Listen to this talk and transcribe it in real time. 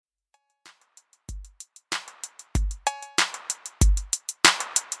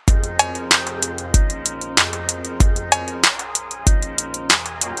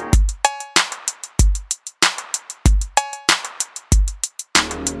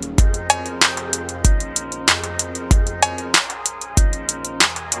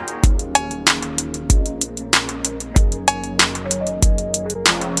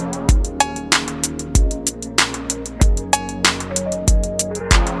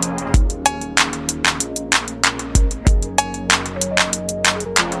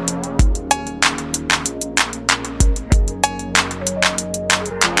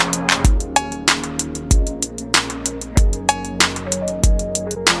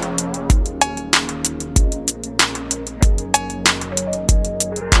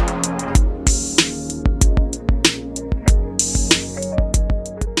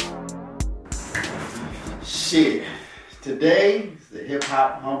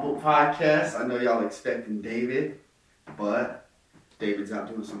HipHopHumboldt Podcast. I know y'all expecting David, but David's out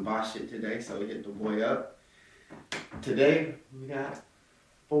doing some boss shit today, so we hit the boy up. Today, we got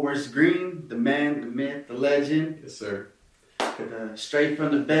Forrest Green, the man, the myth, the legend. Yes, sir. Straight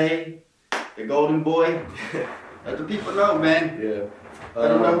from the Bay, the golden boy. Let the people know, man. Yeah. Let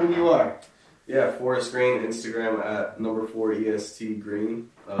them know who you are. Yeah, Forrest Green, Instagram at #4ESTGreen,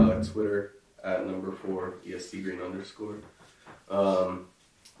 Twitter at #4ESTGreen _.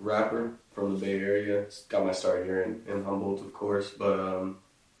 Rapper from the Bay Area. Got my start here in Humboldt, of course. But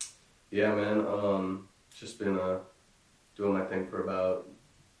yeah, man, just been doing my thing for about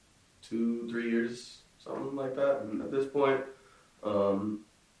 2-3 years, something like that. And at this point,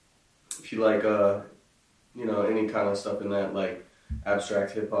 if you like, any kind of stuff in that like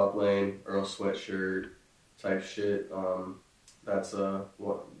abstract hip hop lane, Earl Sweatshirt type shit, that's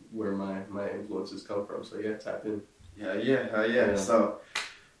where my influences come from. So yeah, tap in. Yeah. So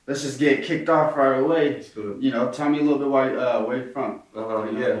let's just get kicked off right away. Let's do it. You know, tell me a little bit where you're from.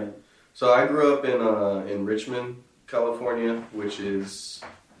 Yeah. So I grew up in Richmond, California, which is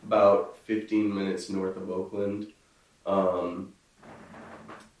about 15 minutes north of Oakland.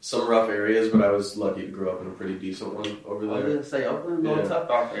 Some rough areas, but I was lucky to grow up in a pretty decent one over there. I was gonna say Oakland's a little tough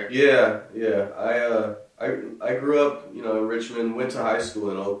out there. Yeah. I grew up, in Richmond. Went to high school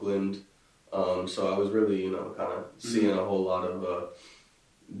in Oakland, so I was really, kind of seeing a whole lot of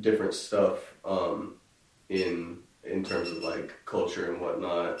different stuff in terms of like culture and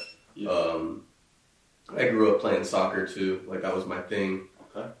whatnot. Yeah. I grew up playing soccer too. Like that was my thing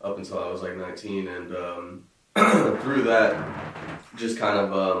up until I was like 19, and through that, just kind of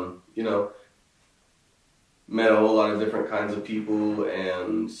met a whole lot of different kinds of people,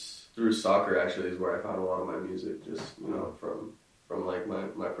 and through soccer actually is where I found a lot of my music. Just from like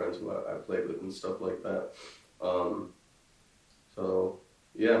my friends who I played with and stuff like that. So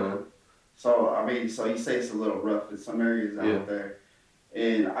yeah, man. So you say it's a little rough in some areas out there.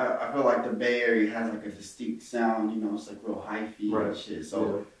 And I feel like the Bay Area has like a distinct sound, it's like real hyphy and shit.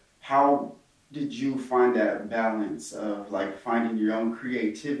 So how did you find that balance of like finding your own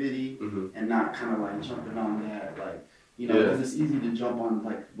creativity and not kind of like jumping on that, like, because it's easy to jump on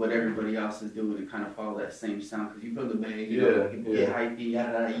like what everybody else is doing and kind of follow that same sound, because you from the Bay, you can get hyphy,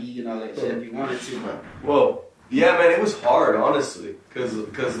 and all that shit if you wanted to. But well, yeah, man, it was hard, honestly,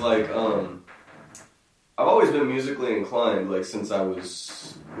 because like, I've always been musically inclined, like, since I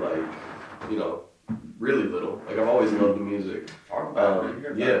was, like, really little. Like, I've always loved the music.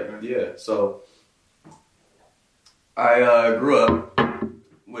 Yeah. So, I grew up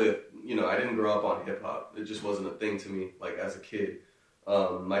with, I didn't grow up on hip-hop. It just wasn't a thing to me, like, as a kid.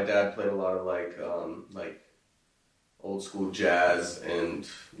 My dad played a lot of, like, old-school jazz and,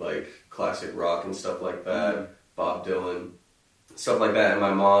 like, classic rock and stuff like that. Bob Dylan, stuff like that. And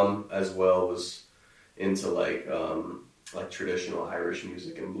my mom, as well, was into like traditional Irish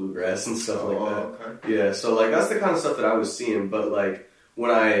music and bluegrass and stuff like that. Okay. Yeah, so like that's the kind of stuff that I was seeing. But like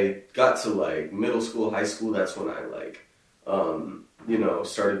when I got to like middle school, high school, that's when I like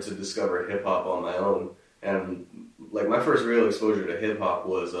started to discover hip hop on my own. And like my first real exposure to hip hop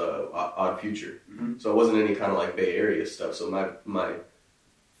was Odd Future. So it wasn't any kind of like Bay Area stuff. So my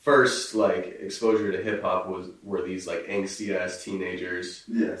first like exposure to hip hop were these like angsty ass teenagers.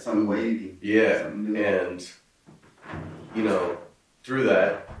 Yeah, something wavy. Yeah, and through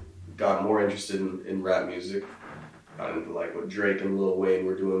that, got more interested in rap music. Got into like what Drake and Lil Wayne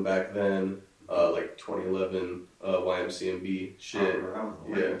were doing back then, like 2011 YMCMB shit.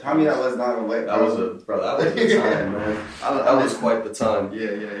 Yeah, tell me that was not a way. That was the time, man. That was quite the time.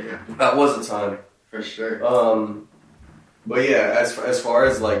 Yeah. That was the time for sure. But yeah, as far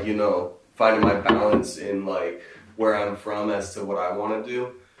as like, finding my balance in like where I'm from as to what I want to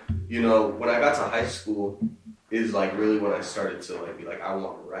do, when I got to high school is like really when I started to like be like, I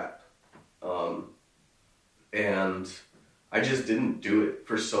want to rap. And I just didn't do it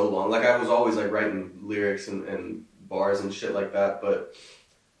for so long. Like I was always like writing lyrics and bars and shit like that, but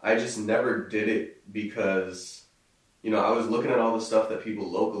I just never did it because I was looking at all the stuff that people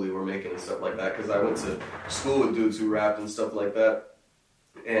locally were making and stuff like that, because I went to school with dudes who rapped and stuff like that.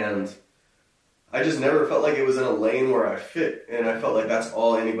 And I just never felt like it was in a lane where I fit. And I felt like that's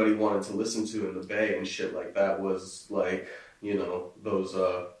all anybody wanted to listen to in the Bay and shit like that was like, those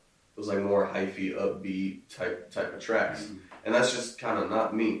like more hyphy, upbeat type of tracks. And that's just kind of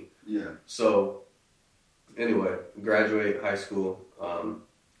not me. Yeah. So anyway, graduate high school,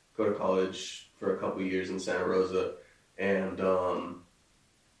 go to college for a couple years in Santa Rosa. And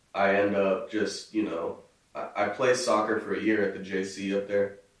I end up just, I play soccer for a year at the JC up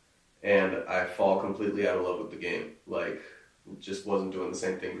there, and I fall completely out of love with the game. Like just wasn't doing the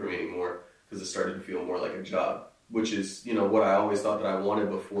same thing for me anymore because it started to feel more like a job, which is, you know, what I always thought that I wanted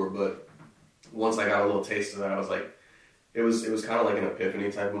before. But once I got a little taste of that, I was like, it was kind of like an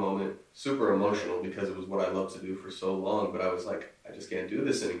epiphany type of moment, super emotional because it was what I loved to do for so long. But I was like, I just can't do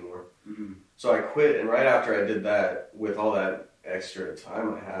this anymore. Mm-hmm. So I quit. And right after I did that, with all that extra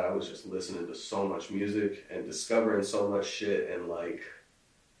time I had, I was just listening to so much music and discovering so much shit, and like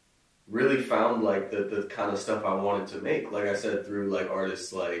really found like the kind of stuff I wanted to make. Like I said, through like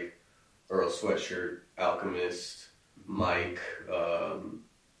artists like Earl Sweatshirt, Alchemist, Mike,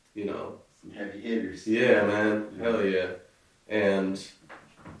 you know. Some heavy hitters. Yeah, man. Hell yeah. And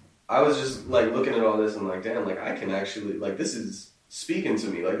I was just like looking at all this and like, damn, like I can actually, like, this is speaking to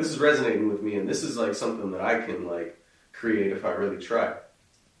me. Like, this is resonating with me, and this is like something that I can like create if I really try.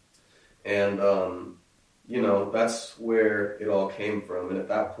 And, you know, that's where it all came from. And at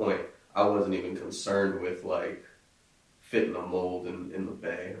that point, I wasn't even concerned with like fitting a mold in the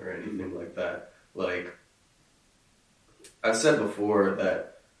Bay or anything like that. Like, I've said before that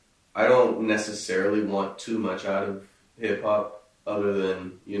I don't necessarily want too much out of hip hop other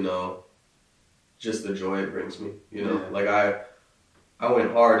than, you know, just the joy it brings me, you know? Yeah. Like I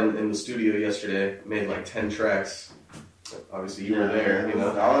went hard in the studio yesterday, made like 10 tracks. Obviously you were there, you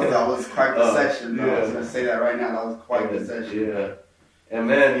know? That was quite the session. Yeah. I was going to say that right now. That was quite the session. Yeah. And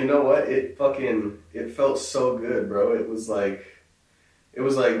man, you know what? It felt so good, bro. It was like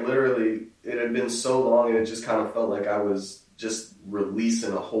literally, it had been so long, and it just kind of felt like I was just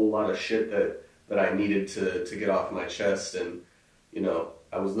releasing a whole lot of shit that I needed to get off my chest. And, you know,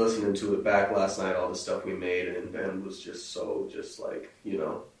 I was listening to it back last night, all the stuff we made, and was just so, just like, you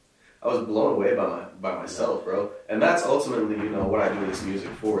know, I was blown away by myself, bro. And that's ultimately, you know, what I do this music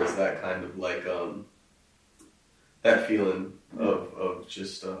for, is that kind of like, that feeling of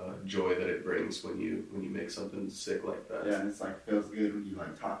just joy that it brings when you make something sick like that. Yeah, and it's like feels good when you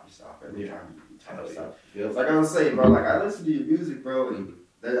like top yourself every time you top yourself. Yeah. It's like I was saying, bro, like I listen to your music, bro, and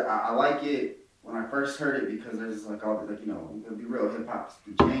I like it when I first heard it because there's like all like, you know, I'm gonna be real, hip hop's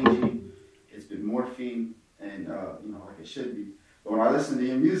been changing, it's been morphing, and you know, like it should be. But when I listened to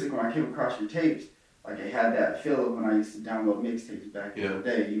your music, when I came across your tapes, like it had that feel of when I used to download mixtapes back in the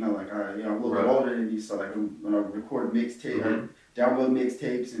day. You know, like I'm a little bit older than you, so like when I record mixtapes, I download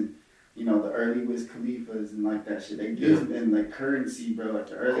mixtapes, and you know the early Wiz Khalifa's and like that shit. They give them like Currency, bro. Like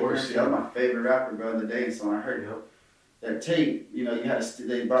the early Currency, that was my favorite rapper, bro, in the day. So when I heard that tape, you know, you had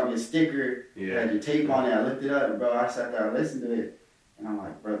they brought me a sticker, had your tape on it. I lifted it up, bro. I sat there, I listened to it. And I'm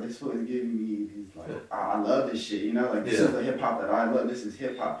like, bro, this is what it's giving me is like, I love this shit, you know? Like, this is the hip-hop that I love. This is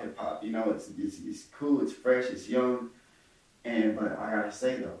hip-hop, you know? It's cool, it's fresh, it's young. But I gotta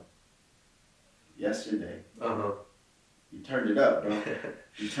say, though, yesterday, you turned it up, bro.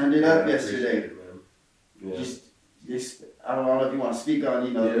 You turned it up yesterday. It, man. Yeah. Just, I don't know if you want to speak on,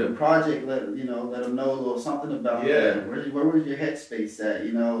 you know, the project, let them know a little something about it. Where was your headspace at,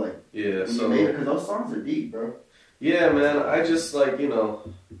 you know? Like, when you made it, because those songs are deep, bro. Yeah, man, I just, like, you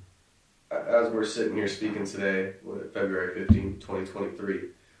know, as we're sitting here speaking today, February 15, 2023,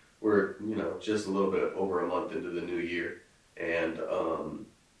 we're, you know, just a little bit over a month into the new year, and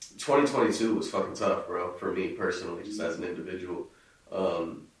 2022 was fucking tough, bro, for me personally, just as an individual. I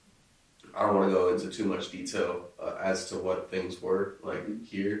don't want to go into too much detail as to what things were, like,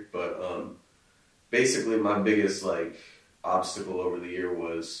 here, but basically my biggest, like, obstacle over the year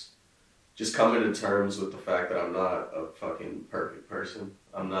was just coming to terms with the fact that I'm not a fucking perfect person.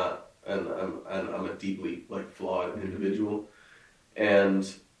 I'm not, and I'm a deeply like flawed individual. And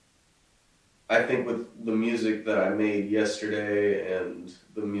I think with the music that I made yesterday and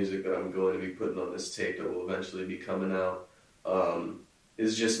the music that I'm going to be putting on this tape that will eventually be coming out,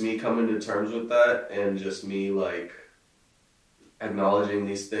 is just me coming to terms with that, and just me like acknowledging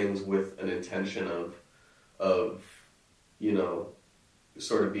these things with an intention of you know,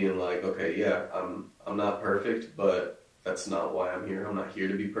 sort of being like, okay, yeah, I'm not perfect, but that's not why I'm here. I'm not here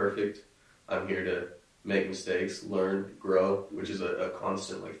to be perfect. I'm here to make mistakes, learn, grow, which is a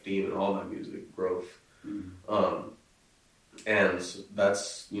constant like theme in all my music, growth. And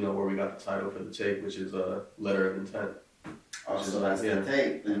that's, you know, where we got the title for the tape, which is Letter of Intent. Oh, so that's the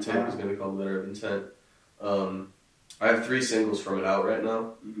tape. The tape is going to be called Letter of Intent. I have 3 singles from it out right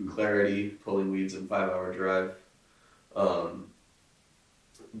now. Clarity, Pulling Weeds, and 5 Hour Drive.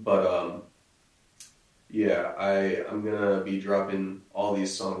 Yeah, I'm gonna be dropping all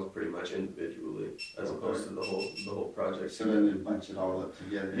these songs pretty much individually, as opposed to the whole project. So then you bunch it all up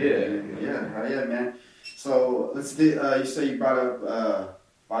together. Yeah, man. So let's do. You say you brought up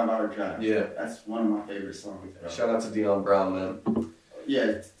 5 Hour Drive. Yeah, that's one of my favorite songs, bro. Shout out to Dion Brown, man.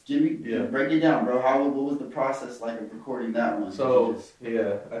 Yeah, break it down, bro. What was the process like of recording that one? So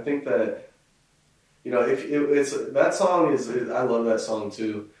I think that it's that song is I love that song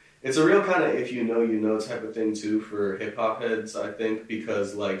too. It's a real kind of if you know type of thing too for hip hop heads. I think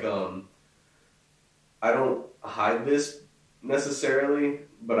because like I don't hide this necessarily,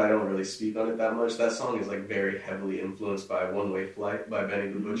 but I don't really speak on it that much. That song is like very heavily influenced by One Way Flight by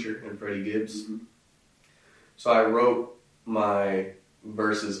Benny the Butcher and Freddie Gibbs. Mm-hmm. So I wrote my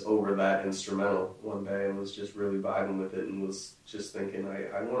verses over that instrumental one day and was just really vibing with it and was just thinking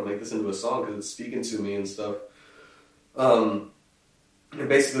I want to make this into a song because it's speaking to me and stuff. And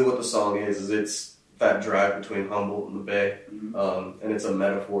basically what the song is it's that drive between Humboldt and the Bay. Mm-hmm. And it's a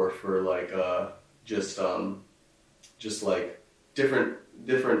metaphor for like just like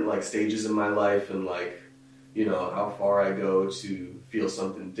different like stages in my life and like how far I go to feel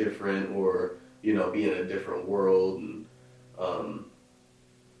something different or be in a different world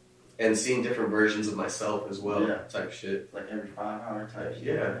and seeing different versions of myself as well, type shit. Like every 5 hour type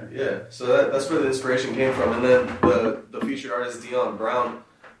shit. Yeah. So that's where the inspiration came from. And then the featured artist Dion Brown,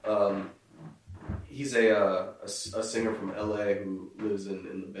 he's a singer from LA who lives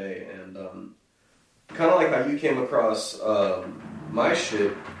in the Bay. And kind of like how you came across my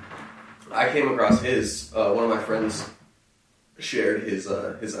shit, I came across his. One of my friends shared his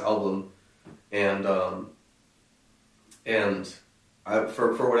album, and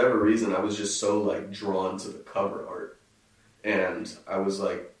for whatever reason, I was just so like drawn to the cover art, and I was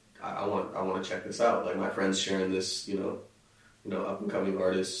like, I want to check this out. Like my friend's sharing this, up and coming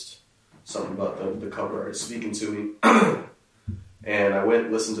artist, something about the cover art speaking to me, and I went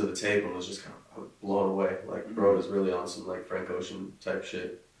and listened to the tape and was just kind of blown away. Like, bro is really on some like Frank Ocean type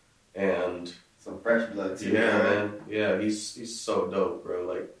shit, and some fresh blood too. Yeah, man. Yeah, he's so dope, bro.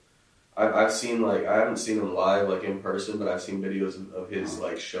 Like. I've seen like I haven't seen him live like in person, but I've seen videos of his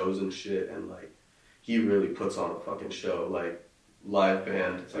like shows and shit, and like he really puts on a fucking show, like live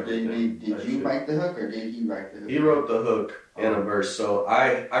band. So did you write the hook or did he write the hook? He wrote the hook and a verse, so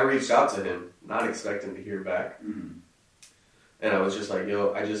I reached out to him, not expecting to hear back, and I was just like,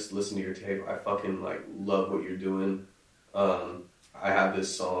 yo, I just listened to your tape. I fucking like love what you're doing. I have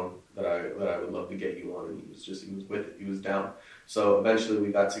this song that I would love to get you on, and he was with it. He was down. So eventually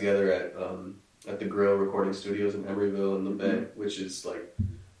we got together at the Grill Recording Studios in Emeryville in the Bay, which is like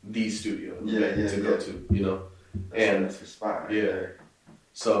the studio in the Bay to go to, That's the spot right there.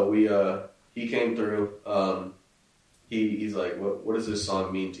 So he came through. He's like, what does this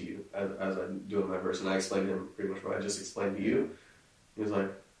song mean to you? As I'm doing my verse, and I explained to him pretty much what I just explained to you. He was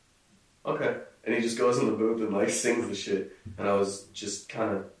like, okay, and he just goes in the booth and like sings the shit, and I was just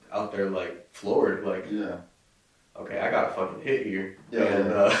kind of out there like floored, like okay, I got a fucking hit here.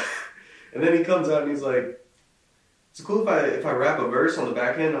 And then he comes out and he's like, it's cool if I rap a verse on the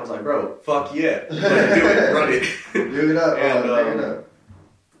back end. I was like, bro, fuck yeah. Do it, run it. Do it up. And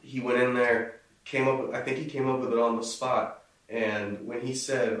he went in there, I think he came up with it on the spot. And when he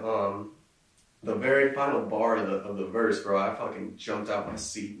said the very final bar of the verse, bro, I fucking jumped out my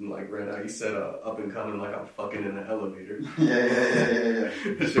seat and like ran out. He said up and coming like I'm fucking in an elevator. Yeah.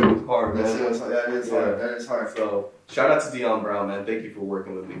 This shit was hard, man. That is hard. So shout out to Dion Brown, man. Thank you for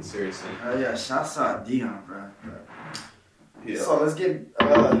working with me, seriously. Shouts out Dion, bro. Yeah. So let's get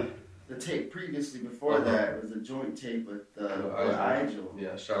the tape previously before that. It was a joint tape with Igel.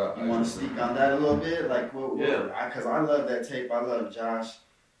 Yeah, shout out. You want to speak on that a little bit? Like, because I love that tape. I love Josh.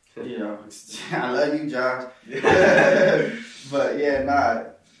 I love you, Josh. But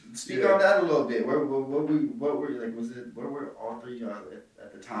speak on that a little bit. Where were all three y'all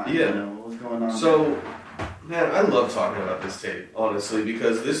at the time? Yeah. What was going on? So, man, I love talking about this tape, honestly,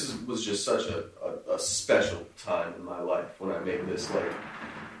 because this was just such a special time in my life when I made this. Like,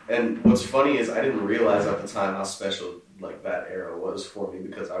 and what's funny is I didn't realize at the time how special like that era was for me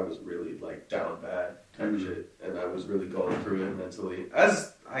because I was really like down bad type shit, and I was really going through it mentally,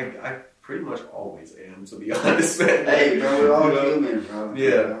 as I pretty much always am, to be honest, man. Hey, bro, we're all human, bro.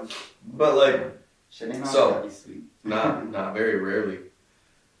 Yeah, but like, shit ain't all sweet. Nah, very rarely.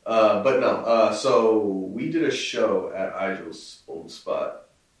 But no. So we did a show at Igel's old spot.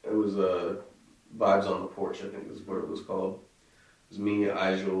 It was Vibes on the Porch, I think is what it was called. It was me,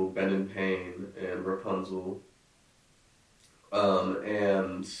 Igel, Ben and Payne, and Rapunzel.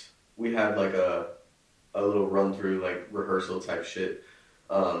 And we had like a little run through like rehearsal type shit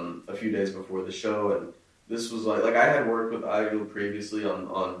a few days before the show, and this was like I had worked with Igel previously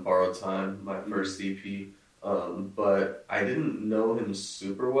on Borrowed Time, my first EP, but I didn't know him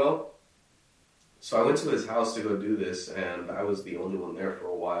super well, so I went to his house to go do this, and I was the only one there for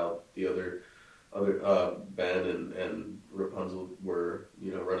a while. The other other Ben and Rapunzel were,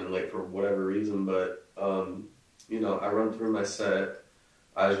 you know, running late for whatever reason, but you know, I run through my set.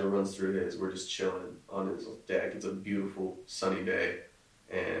 Aja runs through his. We're just chilling on his deck. It's a beautiful sunny day,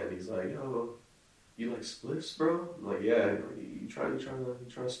 and he's like, "Yo, you like spliffs, bro?" I'm like, "Yeah." You trying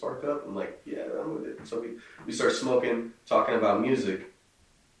to spark up? I'm like, "Yeah, I'm with it." So we start smoking, talking about music,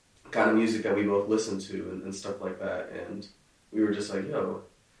 kind of music that we both listen to and stuff like that, and we were just like, "Yo,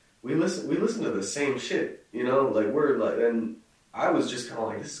 we listen to the same shit," you know? Like we're like, and I was just kind of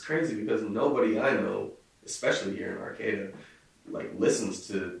like, "This is crazy," because nobody I know, especially here in Arcata, like listens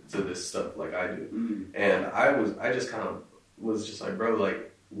to this stuff like I do. Mm-hmm. And I just kind of was just like, "Bro,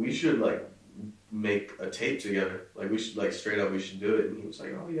 like we should like make a tape together. Like we should like straight up we should do it." And he was like,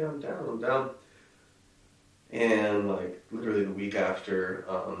 "Oh yeah, I'm down." And like literally the week after,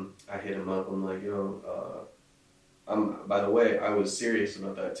 I hit him up. I'm like, "Yo, by the way, I was serious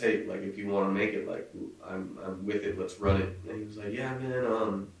about that tape. Like if you want to make it, like I'm with it. Let's run it." And he was like, "Yeah,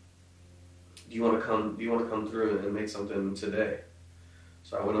 man. Do you want to come through and make something today?"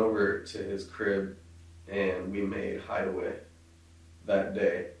 So I went over to his crib and we made Hideaway that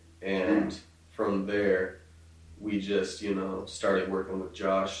day. And from there, we just, you know, started working with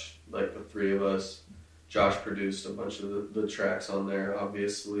Josh, like the three of us. Josh produced a bunch of the tracks on there,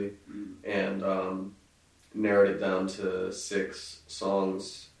 obviously, and narrowed it down to 6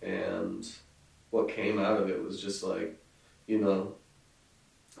 songs. And what came out of it was just like, you know,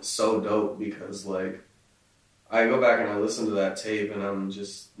 so dope, because like I go back and I listen to that tape and I'm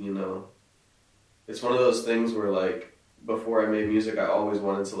just, you know, it's one of those things where like before I made music I always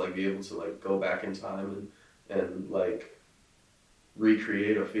wanted to like be able to like go back in time and like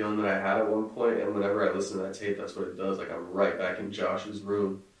recreate a feeling that I had at one point, and whenever I listen to that tape that's what it does. Like I'm right back in Josh's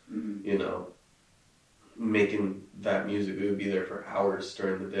room, you know, making that music. We would be there for hours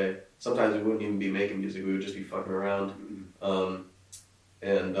during the day. Sometimes we wouldn't even be making music, we would just be fucking around.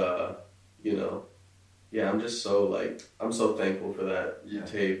 You know, yeah, I'm just so like, I'm so thankful for that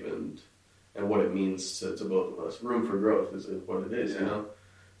tape and what it means to both of us. Room for growth is what it is, you know,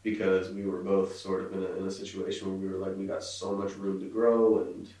 because we were both sort of in a situation where we were like, we got so much room to grow,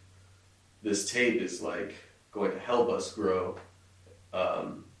 and this tape is like going to help us grow,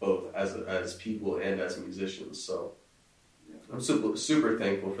 both as people and as musicians. So I'm super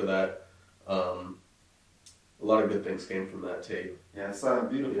thankful for that. A lot of good things came from that tape. Yeah, it's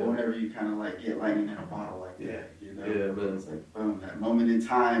beautiful whenever you kind of like get lightning in a bottle like that. You know? Yeah, man. It's like, boom, that moment in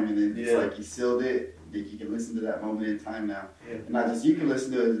time, and then it's like you sealed it. Then you can listen to that moment in time now. Yeah. And not just you can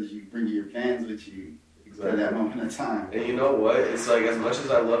listen to it, as you bring your fans with you for that moment in time. And you know what? It's like, as much as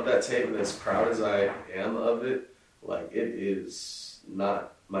I love that tape and as proud as I am of it, like it is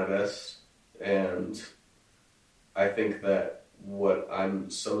not my best. And I think that what I'm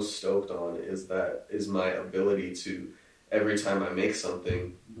so stoked on is my ability to, every time I make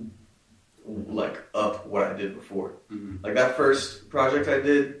something, like up what I did before. Like that first project I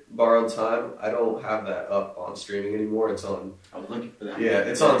did, Borrowed Time, I don't have that up on streaming anymore. It's on, I was looking for that. Yeah,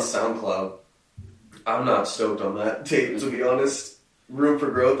 it's on SoundCloud. I'm not stoked on that tape, to be honest. Room for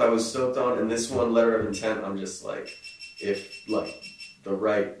Growth I was stoked on, and this one, Letter of Intent, I'm just like, if like the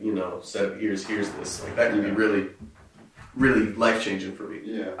right, you know, set of ears hears this, like that could be really, really life-changing for me.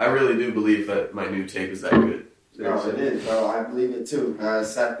 Yeah. I really do believe that my new tape is that good. No, it is, bro. I believe it too. I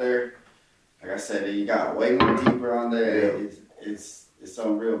sat there, like I said, you got way more deeper on there. Yeah. It's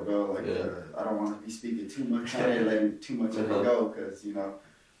unreal, bro. Like I don't want to be speaking too much on it, letting too much of it go, because you know.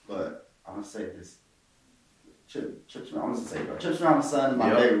 But I'm gonna say this. Trips around the sun is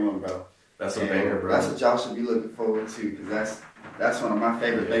my favorite one, bro. That's a banger, bro. That's what y'all should be looking forward to, because that's one of my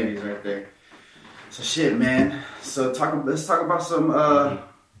favorite babies right there. So shit, man. So let's talk about some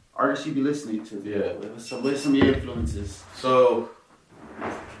artists you be listening to. Yeah. What are some of your influences? So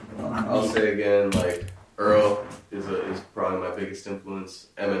I'll say again, like Earl is probably my biggest influence.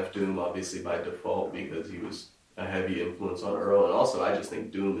 MF Doom, obviously by default, because he was a heavy influence on Earl, and also I just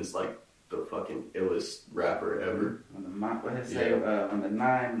think Doom is like the fucking illest rapper ever. On the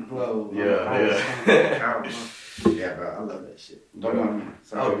 9 glow. Yeah, bro, I love that shit. Don't mind me.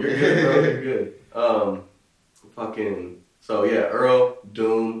 Oh, you're good, bro. You're good. Earl,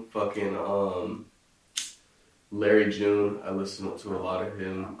 Doom, fucking Larry June. I listen to a lot of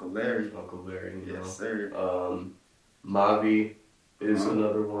him. Uncle Larry, you know. Yes, sir. Mavi is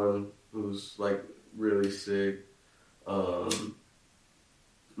another one who's like really sick.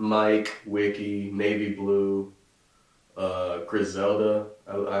 Mike, Wiki, Navy Blue, Griselda,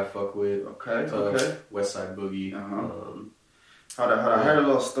 I fuck with. Okay. Westside Boogie. Hold on. I heard a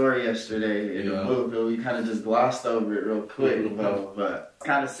little story yesterday in the booth, but we kind of just glossed over it real quick, but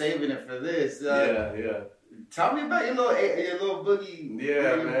kind of saving it for this. Yeah. Tell me about your little boogie.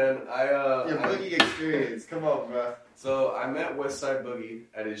 Yeah, man. Your boogie experience. Come on, bro. So I met Westside Boogie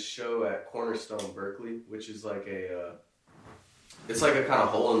at his show at Cornerstone, Berkeley, which is like it's like a kind of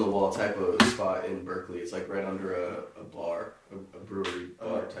hole in the wall type of spot in Berkeley. It's like right under a bar, a brewery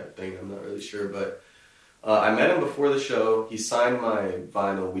bar type thing. I'm not really sure, but I met him before the show. He signed my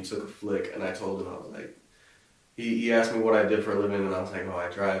vinyl. We took a flick, and I told him, I was like, he asked me what I did for a living, and I was like, oh, I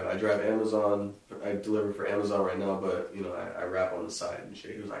drive Amazon. I deliver for Amazon right now, but you know, I rap on the side and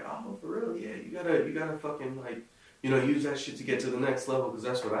shit. He was like, oh, for real? Yeah, you gotta fucking like, you know, use that shit to get to the next level, because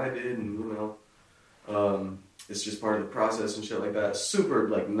that's what I did, and you know, it's just part of the process and shit like that. Super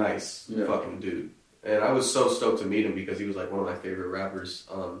like nice fucking dude, and I was so stoked to meet him because he was like one of my favorite rappers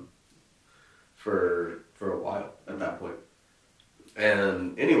for a while at that point.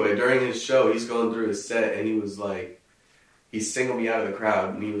 And anyway, during his show, he's going through his set, and he was like, he singled me out of the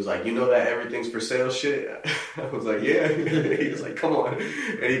crowd, and he was like, you know that everything's for sale shit? I was like, yeah. He was like, come on.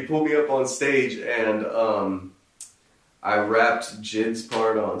 And he pulled me up on stage, and I rapped Jid's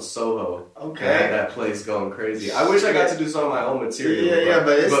part on Soho. Okay. That place going crazy. I wish I got to do some of my own material.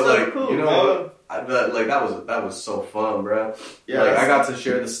 But it's like, cool, you know, that was so fun, bro. Yeah, like I got to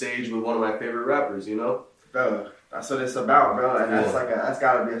share the stage with one of my favorite rappers, you know? Bro, that's what it's about, bro. And that's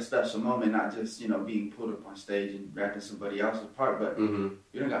gotta be a special moment, not just, you know, being pulled up on stage and rapping somebody else's part, but you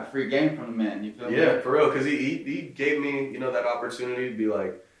done got free game from the man, you feel me? Yeah, for real, because he gave me, you know, that opportunity to be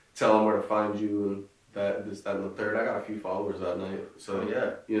like, tell him where to find you and that, and the third. I got a few followers that night, so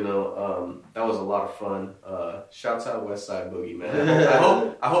yeah, you know, that was a lot of fun. Shouts out Westside Boogie,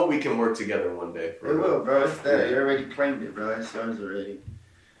 man. I hope we can work together one day. It will, bro. It's there. You already claimed it, bro. It's yours already.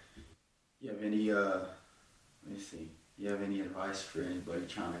 You have any let me see. You have any advice for anybody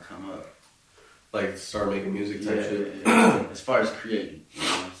trying to come up? Like start making music type shit? Yeah. As far as creating, you know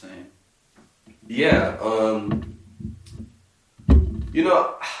what I'm saying? Yeah. You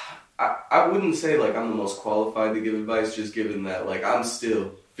know, I wouldn't say like I'm the most qualified to give advice, just given that like I'm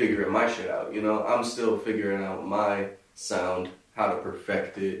still figuring my shit out, you know? I'm still figuring out my sound, how to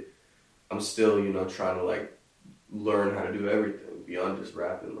perfect it. I'm still, you know, trying to like learn how to do everything beyond just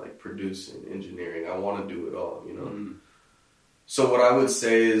rapping, like producing, engineering. I want to do it all, you know? So what I would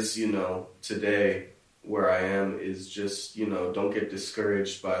say is, you know, today where I am is just, you know, don't get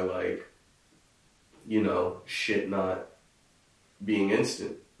discouraged by like, you know, shit not being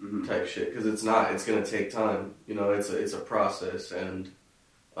instant type shit, because it's not. It's going to take time. You know, it's a process, and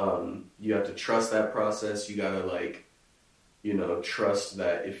you have to trust that process. You got to like, you know, trust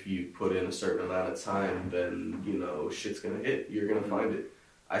that if you put in a certain amount of time, then, you know, shit's going to hit. You're going to find it.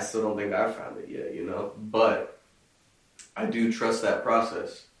 I still don't think I've found it yet, you know, but I do trust that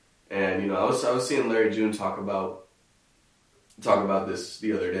process. And, you know, I was seeing Larry June talk about this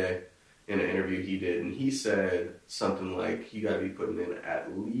the other day in an interview he did, and he said something like, you got to be putting in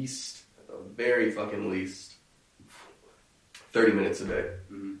at least, at the very fucking least, 30 minutes a day,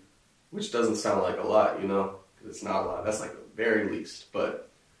 which doesn't sound like a lot, you know, because it's not a lot. That's like the very least, but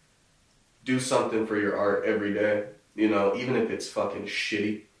do something for your art every day, you know, even if it's fucking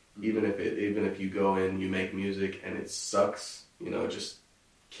shitty, even if you go in, you make music and it sucks, you know, just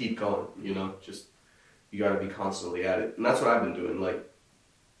keep going, you know, just, you got to be constantly at it. And that's what I've been doing. Like,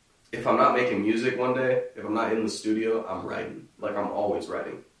 if I'm not making music one day, if I'm not in the studio, I'm writing. Like, I'm always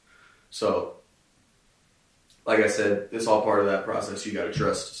writing. So, like I said, it's all part of that process. You got to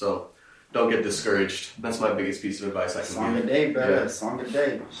trust. So, don't get discouraged. That's my biggest piece of advice I can give. Song a day, bro. Yeah. Song a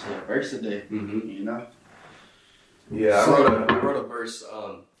day. Shit, verse a day. You know? Yeah, I wrote a verse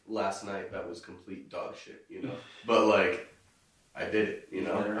last night that was complete dog shit, you know? But, like, I did it, you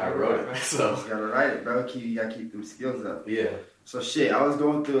know? I wrote it. So. You gotta write it, bro. You gotta keep them skills up. Yeah. So shit, I was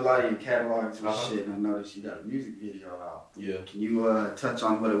going through a lot of your catalogs and shit, and I noticed you got a music video out. Yeah. Can you touch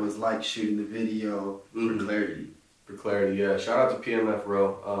on what it was like shooting the video for Clarity? For Clarity, yeah. Shout out to PMF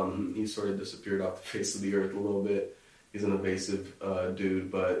Row. He sort of disappeared off the face of the earth a little bit. He's an evasive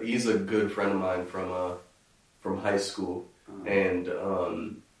dude, but he's a good friend of mine from high school. And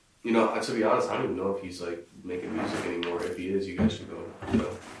you know, to be honest, I don't even know if he's like making music anymore. If he is, you guys should go, you know,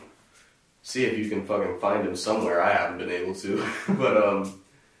 see if you can fucking find him somewhere. I haven't been able to. But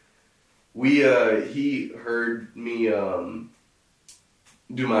he heard me do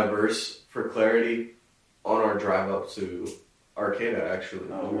my verse for Clarity on our drive up to Arcata, actually.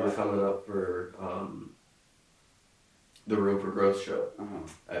 We were coming up for the Room for Growth show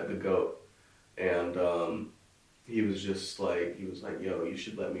at the GOAT. And he was like, yo, you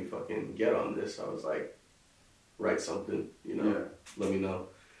should let me fucking get on this. I was like, write something, let me know.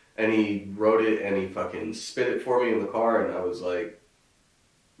 And he wrote it and he fucking spit it for me in the car, and I was like,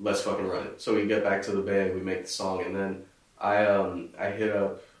 let's fucking run it. So we get back to the Bay, we make the song, and then I hit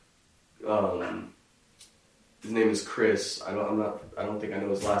up, his name is Chris. I don't think I know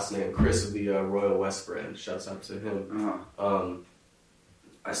his last name. Chris of the Royal West brand. Shouts out to him.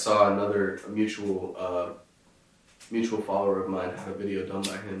 I saw another mutual follower of mine had a video done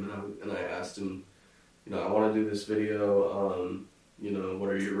by him, and I asked him, I want to do this video. What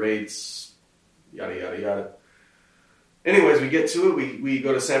are your rates? Yada yada yada. Anyways, we get to it. We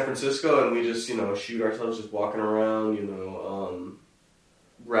go to San Francisco and we just shoot ourselves just walking around,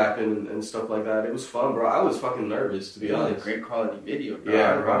 rapping and stuff like that. It was fun, bro. I was fucking nervous, to be honest. Great quality video, bro.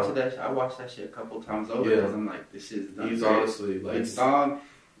 Yeah, I watched that shit a couple times over because I'm like, this is done. He's great. Honestly like good song.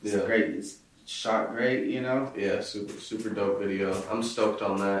 It's great. It's shot great, Yeah, super dope video. I'm stoked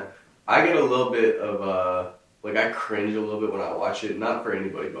on that. I get a little bit of I cringe a little bit when I watch it, not for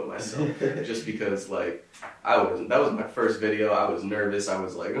anybody but myself, just because that was my first video. I was nervous. I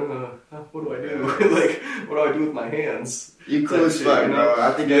was like, what do I do? What do I do with my hands? You cool as fuck, bro.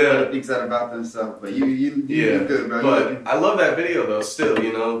 I think everybody thinks that about themselves, but you good, bro. But I love that video though, still,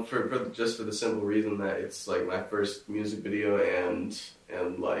 for the simple reason that it's like my first music video, and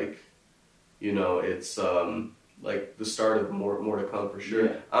it's like the start of more to come for sure.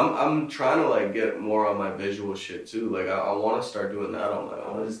 Yeah. I'm trying to get more on my visual shit too. I want to start doing that on my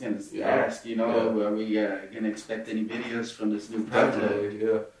own. I was just gonna ask, are we gonna expect any videos from this new project? Definitely,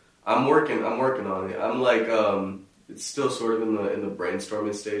 yeah. I'm working on it. I'm it's still sort of in the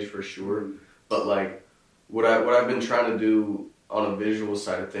brainstorming stage for sure. Mm-hmm. But what I've been trying to do on a visual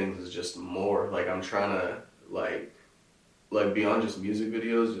side of things is just more. I'm trying to beyond just music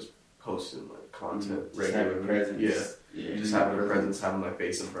videos, just posting content regularly. Presence. Yeah, just having a presence, having my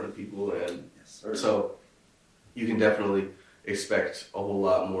face in front of people, and so you can definitely expect a whole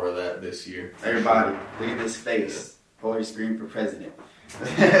lot more of that this year. Everybody, look at this face. Boy scream for president.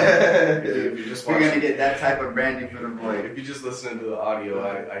 If you just we're gonna get that type of branding for the boy. If you just listen to the audio,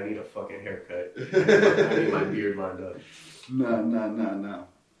 I need a fucking haircut. I need my beard lined up. No.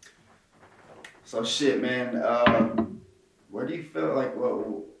 So shit, man. Where do you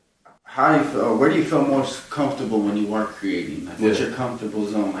feel how do you feel? Where do you feel most comfortable when you are creating? What's your comfortable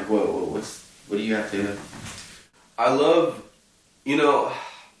zone? What do you have to? I love,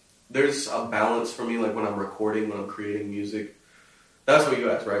 there's a balance for me. When I'm recording, when I'm creating music. That's what you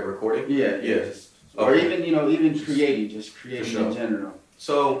asked, right? Recording? Yeah. Or even creating, just creating in general.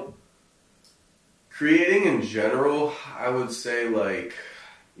 So, creating in general, I would say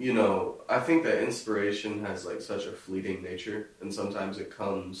I think that inspiration has such a fleeting nature, and sometimes it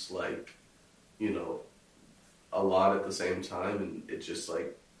comes a lot at the same time, and it just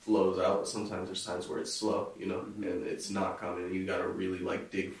flows out. But sometimes there's times where it's slow, mm-hmm. and it's not coming, and you gotta really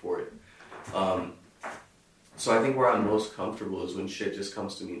dig for it. So I think where I'm most comfortable is when shit just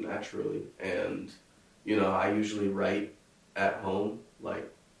comes to me naturally, and I usually write at home,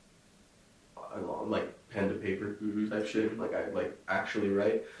 pen to paper type shit. I actually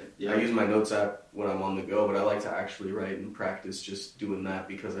write. Yeah. I use my notes app when I'm on the go, but I like to actually write and practice just doing that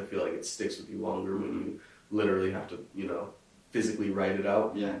because I feel like it sticks with you longer when you literally have to, physically write it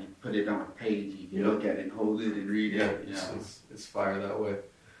out. Yeah, and you put it on a page, you can look at it and hold it and read it. Yeah, it's fire that way.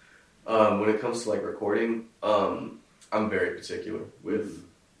 When it comes to recording, I'm very particular with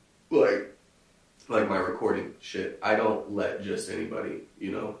my recording shit. I don't let just anybody,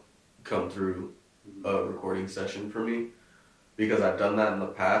 come through a recording session for me, because I've done that in the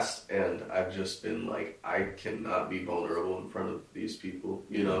past and I've just been I cannot be vulnerable in front of these people,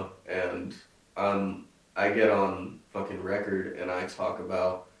 and I get on fucking record and I talk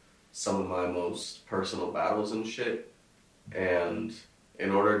about some of my most personal battles and shit, and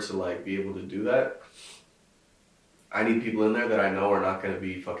in order to be able to do that, I need people in there that I know are not going to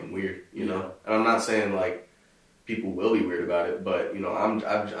be fucking weird, and I'm not saying people will be weird about it, but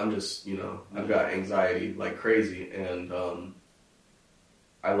I'm just I've got anxiety like crazy, and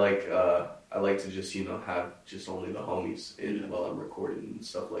I like to just have just only the homies in while I'm recording and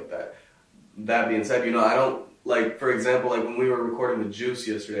stuff like that. That being said, I don't for example, when we were recording with Juice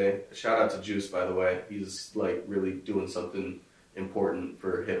yesterday. Shout out to Juice, by the way. He's really doing something important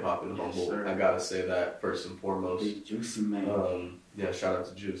for hip hop in Humboldt. Sir. I gotta say that first and foremost. Big Juicy man. Shout out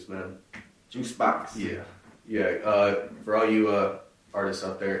to Juice, man. JuiceBox. Yeah. For all you artists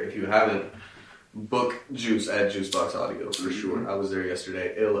out there, if you haven't, book Juice at JuiceBox Audio for sure. I was there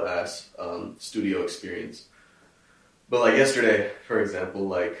yesterday. Ill ass studio experience. But yesterday, for example,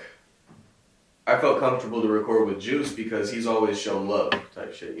 I felt comfortable to record with Juice because he's always shown love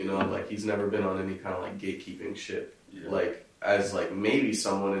type shit, you know? Like, he's never been on any kind of, like, gatekeeping shit. Yeah. Like, as, like, maybe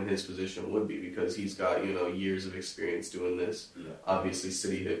someone in his position would be because he's got, you know, years of experience doing this. Yeah. Obviously,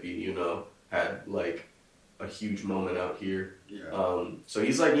 City Hippie, you know, had, like, a huge moment out here. Yeah. So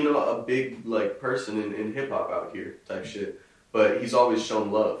he's, like, you know, a big, like, person in hip-hop out here type shit. But he's always shown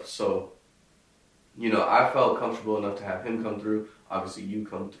love. So, you know, I felt comfortable enough to have him come through. Obviously, you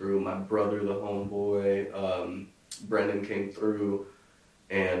come through. My brother, the homeboy, Brendan came through,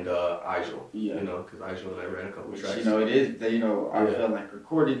 and Igel. Yeah. You know, because Igel and I ran a couple tracks. You know, it is. You know, I felt like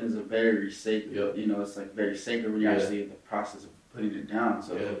recording is a very sacred. Yep. You know, it's like very sacred when you're actually in the process of putting it down.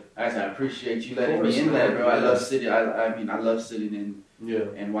 So, I appreciate you letting me in there, bro. I love sitting. I mean, I love sitting in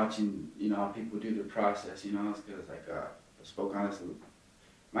and watching. You know, how people do the process. You know, it's because like I spoke honestly.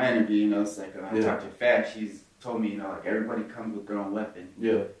 My interview, you know, it's like I talked to Fat. She's told me, you know, like everybody comes with their own weapon.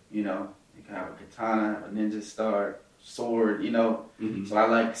 Yeah. You know, you can have a katana, a ninja star, sword, you know. Mm-hmm. So I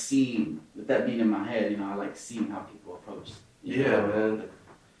like seeing, with that being in my head, you know, I like seeing how people approach. Man.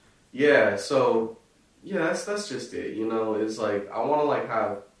 Yeah, so, that's just it, you know. It's like, I want to, like,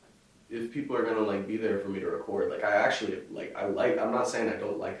 have, if people are going to, like, be there for me to record, like, I actually, like, I'm not saying I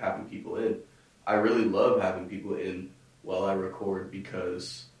don't like having people in. I really love having people in while I record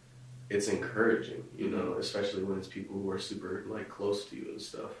because it's encouraging, you know, especially when it's people who are super, like, close to you and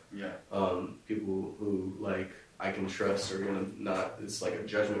stuff. Yeah. People who, like, I can trust are gonna not, it's like a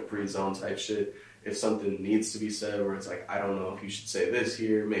judgment-free zone type shit. If something needs to be said, or it's like, I don't know if you should say this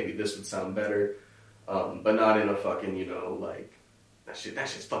here, maybe this would sound better, but not in a fucking, you know, like, that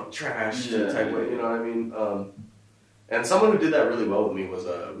shit's fucking trash type way, you know what I mean? And someone who did that really well with me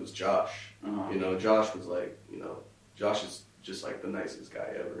was Josh. Uh-huh. You know, Josh was like, you know, Josh is just like the nicest guy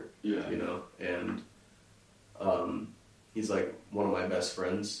ever. Yeah. You know, and he's like one of my best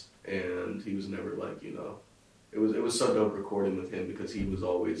friends, and he was never like, you know, it was so dope recording with him because he was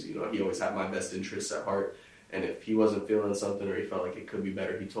always, you know, he always had my best interests at heart, and if he wasn't feeling something or he felt like it could be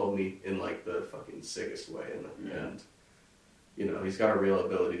better, he told me in like the fucking sickest way, and you know, he's got a real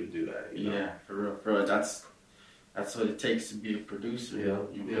ability to do that. You know? Yeah, for real. That's what it takes to be a producer. Yeah.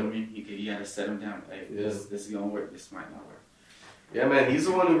 You know what I mean? You gotta set him down. Hey, this is gonna work. This might not work. Yeah, man. He's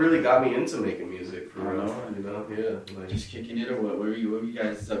the one who really got me into making music. For real. You know? Yeah. Like, just kicking it or what? What were you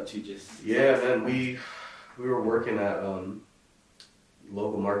guys up to? Yeah, man. We were working at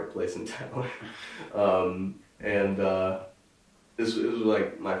local marketplace in town, and this was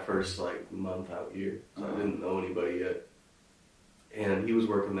like my first like month out here, so I didn't know anybody yet. And he was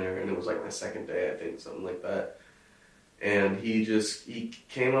working there, and it was like my second day, I think, something like that. And he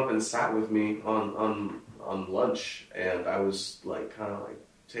came up and sat with me on lunch, and I was like kind of like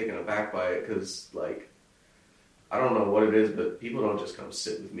taken aback by it because like I don't know what it is, but people don't just come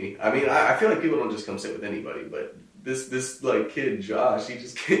sit with me. I mean, I feel like people don't just come sit with anybody, but this like kid Josh, he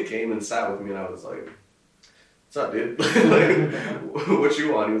just came and sat with me, and I was like, "What's up, dude? Like, what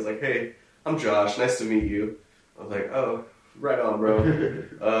you want?" He was like, "Hey, I'm Josh. Nice to meet you." I was like, "Oh, right on,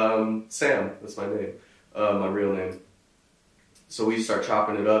 bro." Sam, that's my name, my real name. So we start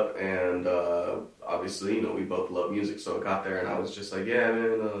chopping it up, and obviously, you know, we both love music, so it got there, and I was just like, yeah,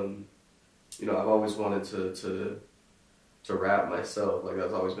 man, you know, I've always wanted to rap myself. Like,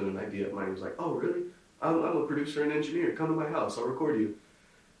 that's always been an idea of mine. He was like, oh, really? I'm a producer and engineer. Come to my house. I'll record you.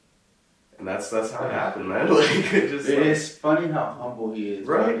 And that's how it happened, man. Like, it is funny how humble he is,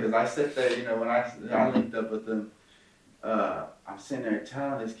 right? Because I sit there, you know, when I linked up with him, I'm sitting there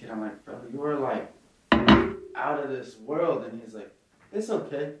telling this kid, I'm like, bro, you were like out of this world, and he's like, it's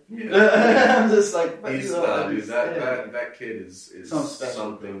okay. Yeah. I'm just like, he's not, dude. That kid is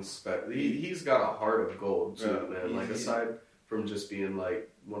something special. He's got a heart of gold too, man. Like, aside from just being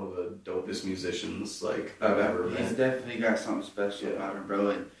like one of the dopest musicians like I've ever met, he's definitely got something special about him, bro.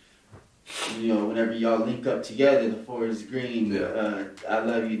 And you know, whenever y'all link up together, the forest green. I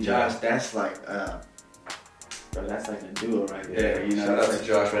love you, Josh. That's like, bro, that's like a duo right there. You know, shout out to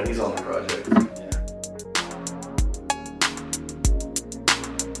Josh, man. He's on the project. Yeah.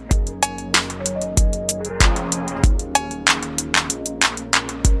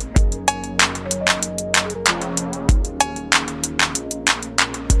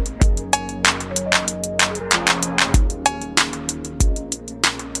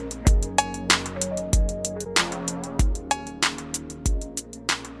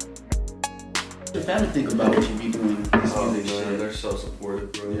 Your family think about what you be doing? Man, they're so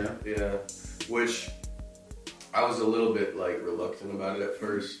supportive, bro. Yeah. Which I was a little bit like reluctant about it at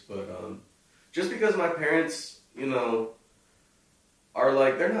first, but just because my parents, you know, are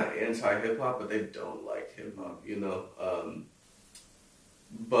like, they're not anti hip hop, but they don't like hip hop, you know.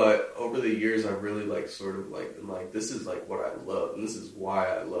 But over the years, I've really like sort of like been like, this is like what I love, and this is why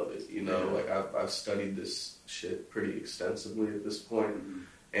I love it. You know, like I've studied this shit pretty extensively at this point,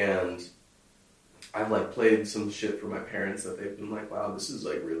 and I've like played some shit for my parents that they've been like, wow, this is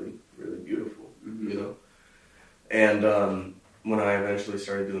like really, really beautiful. You know, and when I eventually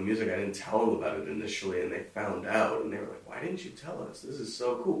started doing music, I didn't tell them about it initially, and they found out, and they were like, why didn't you tell us? This is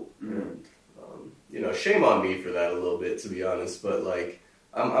so cool. And you know, shame on me for that a little bit, to be honest, but like.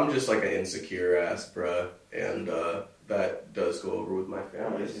 I'm just like an insecure ass bruh, and that does go over with my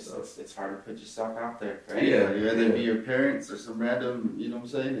family. It's hard to put yourself out there for anybody, whether it be your parents or some random, you know what I'm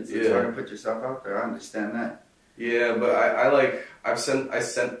saying? It's hard to put yourself out there. I understand that. Yeah, but I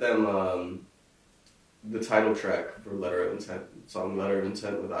sent them the title track for Letter of Intent, song Letter of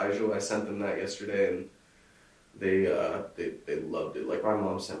Intent with Aijul. I sent them that yesterday, and they loved it. Like my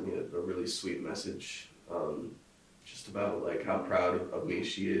mom sent me a really sweet message. Just about like how proud of me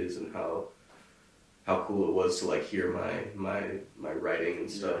she is, and how cool it was to like hear my writing and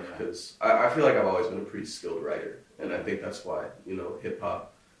stuff, because I feel like I've always been a pretty skilled writer, and I think that's why, you know, hip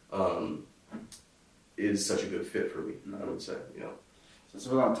hop is such a good fit for me. I would say, you know. Since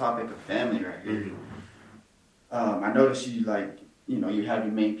we're on the topic of family right here, I noticed you like, you know, you have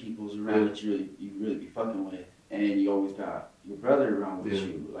your main peoples around that you really be fucking with, and you always got your brother around with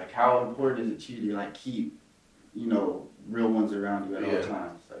you. Like, how important is it to you to like keep, you know, real ones around you at all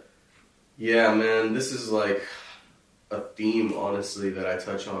times? Like, yeah, man, this is like a theme, honestly, that I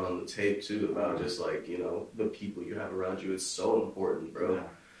touch on the tape too, about just like, you know, the people you have around you. It's so important, bro.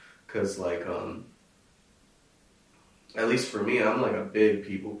 Because like, at least for me, I'm like a big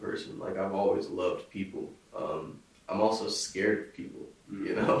people person. Like I've always loved people. I'm also scared of people,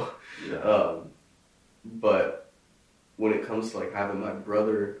 you know. But when it comes to like having my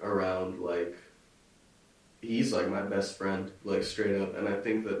brother around, like, he's like my best friend, like straight up, and I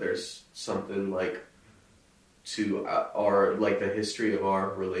think that there's something like to our like the history of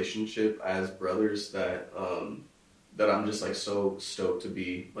our relationship as brothers that I'm just like so stoked to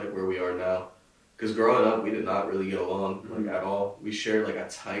be like where we are now. Because growing up, we did not really get along like at all. We shared like a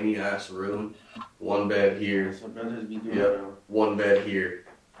tiny ass room, one bed here. That's what brothers be doing. Bro. One bed here.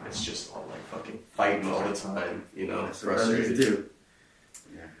 It's just all like fucking fighting all the time, you know. That's frustrated. What brothers do.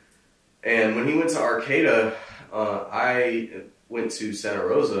 And when he went to Arcata, I went to Santa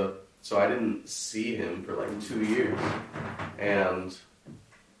Rosa, so I didn't see him for like 2 years. And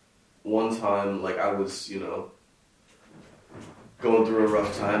one time, like I was, you know, going through a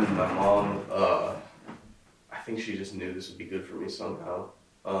rough time, and my mom, I think she just knew this would be good for me somehow.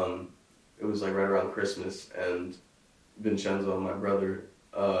 It was like right around Christmas, and Vincenzo, my brother,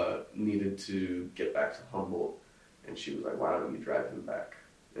 needed to get back to Humboldt, and she was like, why don't you drive him back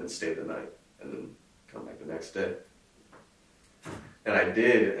and stay the night, and then come back the next day. And I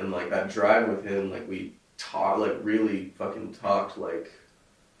did, and like that drive with him, like we talked, like really fucking talked, like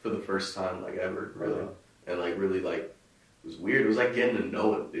for the first time, like ever, really. And like really, like, it was weird. It was like getting to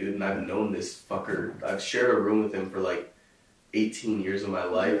know him, dude. And I've known this fucker. I've shared a room with him for like 18 years of my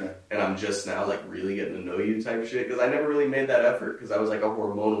life, and I'm just now like really getting to know you type shit, because I never really made that effort, because I was like a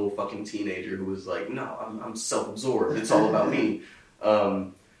hormonal fucking teenager who was like, no, I'm self-absorbed. It's all about me.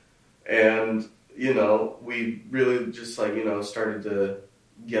 And, you know, we really just, like, you know, started to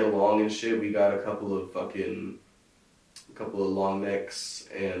get along and shit. We got a couple of long necks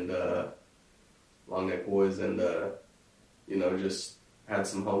and, long neck boys, and, you know, just had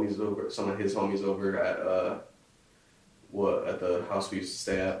some of his homies over at, at the house we used to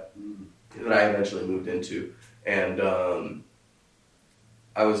stay at, that I eventually moved into. And,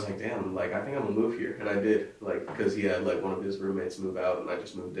 I was like, damn, like, I think I'm gonna move here. And I did, like, because he had, like, one of his roommates move out, and I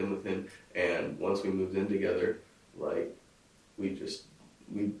just moved in with him. And once we moved in together, like,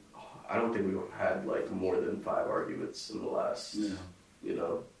 I don't think we had, like, more than 5 arguments in the last, you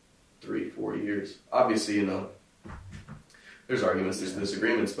know, 3-4 years. Obviously, you know, there's arguments, there's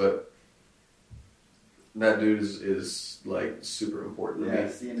disagreements, but that dude is like, super important to me.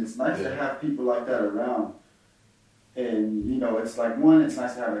 See, and it's nice to have people like that around. And, you know, it's like, one, it's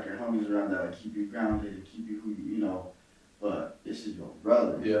nice to have like your homies around that like keep you grounded and keep you who you know, but this is your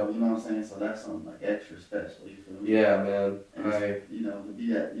brother. You know what I'm saying? So that's something like extra special, you feel me? Yeah, man. And you know, to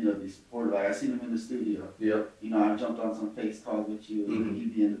be that, you know, be supportive. Like I seen him in the studio. You know, I jumped on some face calls with you, and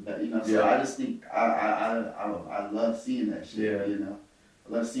he'd be in the back, you know, so I just think I love seeing that shit. You know. I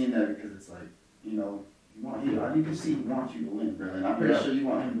love seeing that, because it's like, you know, you can see he wants you to win, bro. And I'm pretty sure you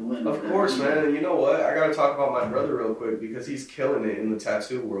want him to win. Of course, man. And you know what? I gotta talk about my brother real quick, because he's killing it in the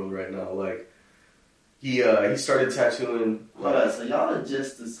tattoo world right now. Like, He started tattooing. Hold on, so y'all are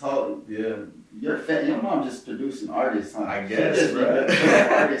just this whole... Yeah. Your mom just producing artists, huh? I guess, right?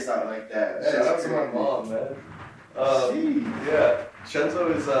 Putting artists out like that. Shout out to my mom, man. Yeah.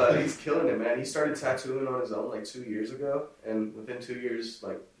 Shenzo is, he's killing it, man. He started tattooing on his own like 2 years ago. And within 2 years,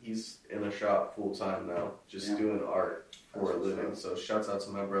 like, he's in a shop full time now, just doing art for a living. So shouts out to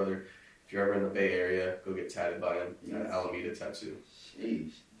my brother. If you're ever in the Bay Area, go get tatted by him at Alameda Tattoo.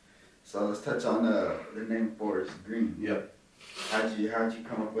 Sheesh. So let's touch on the name Forest Green. Yep. How'd you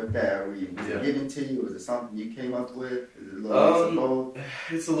come up with that? Was it given to you? Was it something you came up with? Is it a little mix of both?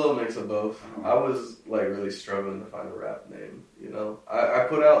 It's a little mix of both. I was like really struggling to find a rap name, you know. I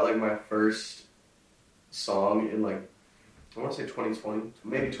put out like my first song in like, I want to say 2020,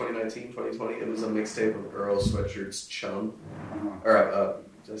 maybe 2019, 2020. It was a mixtape of Earl Sweatshirt's Chum. Or,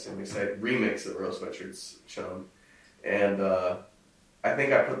 did I say mixtape? Remix of Earl Sweatshirt's Chum. And I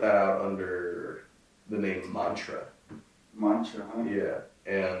think I put that out under the name Mantra. Mantra, huh? Yeah,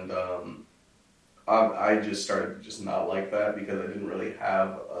 and I just started to just not like that because I didn't really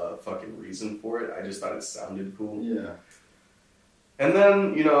have a fucking reason for it. I just thought it sounded cool. Yeah. And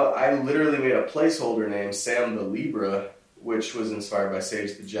then, you know, I literally made a placeholder named Sam the Libra, which was inspired by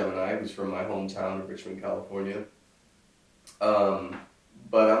Sage the Gemini, who's from my hometown of Richmond, California.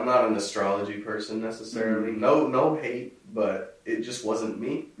 But I'm not an astrology person necessarily. Mm-hmm. No hate, but it just wasn't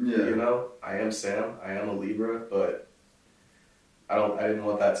me. Yeah. You know, I am Sam. I am a Libra, but I didn't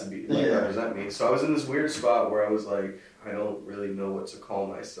want that to be represent me. So I was in this weird spot where I was like, I don't really know what to call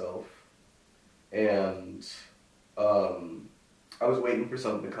myself, and I was waiting for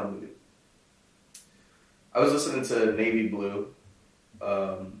something to come to me. I was listening to Navy Blue,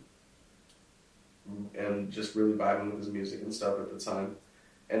 and just really vibing with his music and stuff at the time.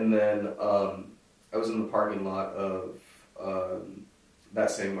 And then I was in the parking lot of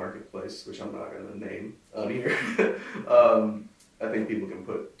that same marketplace, which I'm not going to name on here. I think people can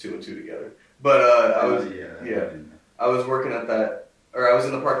put two and two together. But I was working at that, or I was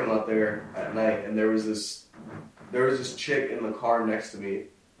in the parking lot there at night, and there was this chick in the car next to me,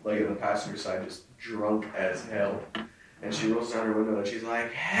 like in the passenger side, just drunk as hell. And she rolls down her window and she's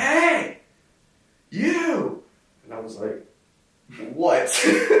like, "Hey, you!" And I was like, "What?"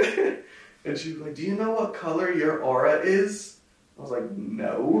 And she was like, "Do you know what color your aura is?" I was like,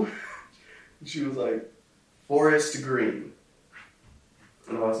 "No." And she was like, "Forest green."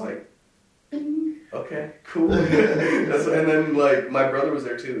 And I was like, "Bing. Okay, cool." And then, like, my brother was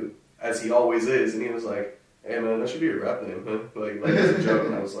there too, as he always is, and he was like, "Hey man, that should be your rap name, huh?" Like as a joke,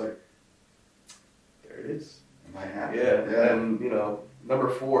 and I was like, "There it is." Yeah. And you know, number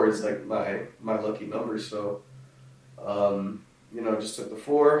 4 is like my lucky number, so you know, just took the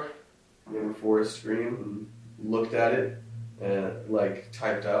 4, named Forest Green, and looked at it, and like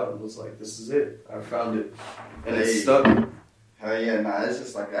typed out, and was like, "This is it. I found it," and it stuck. Hell yeah, nah, it's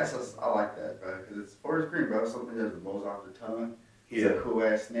just like, I like that, bro, because it's Forest Green, bro, something that rolls off the tongue. It's a cool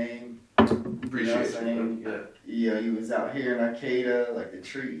ass name. Appreciate it. Yeah, he was out here in Arcata, like the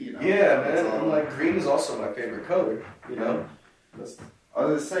tree, you know. Yeah, man, and like green is also my favorite color, you know. I was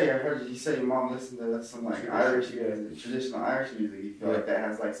gonna say, I heard you say your mom listened to some like Irish music, traditional Irish music. You feel like that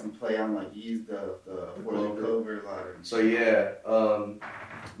has like some play on like use the clover a lot. So yeah,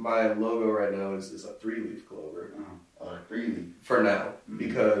 my logo right now is a 3-leaf clover. A 3-leaf for now,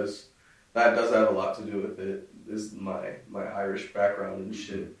 because that does have a lot to do with it. This is my Irish background and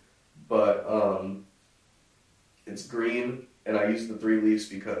shit. But it's green, and I use the 3 leaves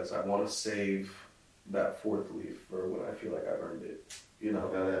because I want to save that 4th leaf for when I feel like I've earned it, you know.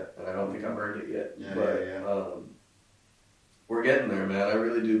 And I don't think I've earned it yet. We're getting there, man. I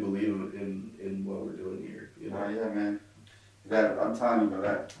really do believe in what we're doing here. You know? Oh yeah, man. I'm telling you about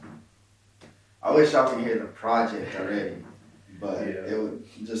that. I wish y'all could hear the project already, but it would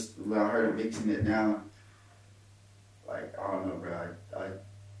just when I heard it mixing it down. Like, I don't know, bro.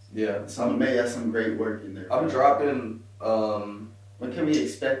 That's some great work in there. I'm dropping. When can we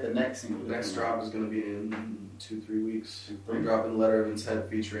expect the next single? The next drop is going to be in 2-3 weeks. I'm dropping Letter of Intent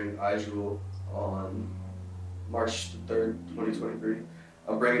featuring iJewel on March 3rd, 2023.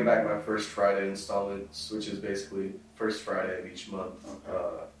 I'm bringing back my First Friday installments, which is basically first Friday of each month.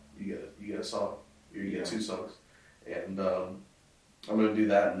 Okay. You get a song. You get 2 songs, and I'm going to do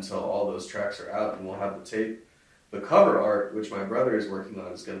that until all those tracks are out, and we'll have the tape. The cover art, which my brother is working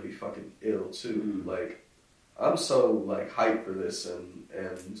on, is going to be fucking ill too. Like, I'm so like hyped for this,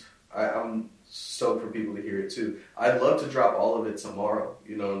 and I'm stoked for people to hear it too. I'd love to drop all of it tomorrow.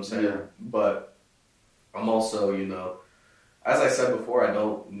 You know what I'm saying? Yeah. But I'm also, you know, as I said before, I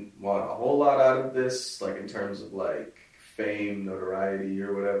don't want a whole lot out of this, like in terms of like fame, notoriety,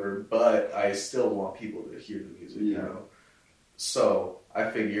 or whatever, but I still want people to hear the music, you know? So I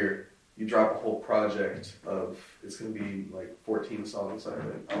figure you drop a whole project of, it's going to be like 14 songs, I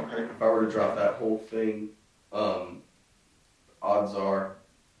think. Okay. If I were to drop that whole thing, odds are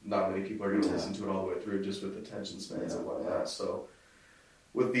not many people are going to listen to it all the way through, just with attention spans and whatnot. So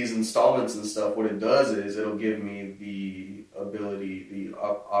with these installments and stuff, what it does is it'll give me the ability, the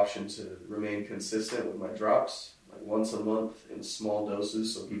option to remain consistent with my drops, like once a month in small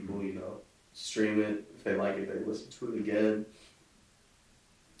doses, so people, you know, stream it. If they like it, they listen to it again.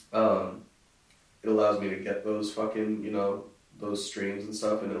 It allows me to get those fucking, you know, those streams and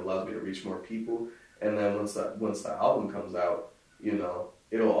stuff, and it allows me to reach more people. And then once the album comes out, you know,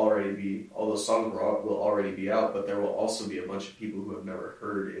 it'll already be, all those songs will already be out, but there will also be a bunch of people who have never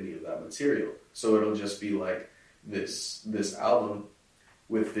heard any of that material. So it'll just be like this album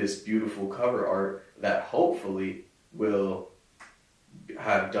with this beautiful cover art that hopefully will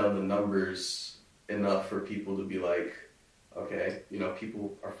have done the numbers enough for people to be like, okay, you know,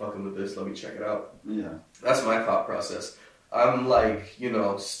 people are fucking with this, let me check it out. Yeah. That's my thought process. I'm like, you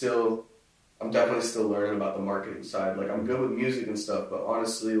know, I'm definitely still learning about the marketing side. Like, I'm good with music and stuff, but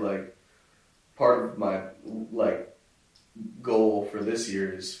honestly, like, part of my, like, goal for this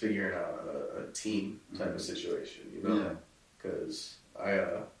year is figuring out a team type of situation, you know? Yeah. Because I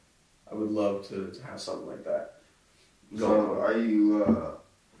would love to have something like that. So, are you,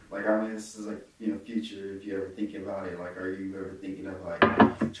 like, I mean, this is, like, you know, future, if you ever think about it, like, are you ever thinking of, like,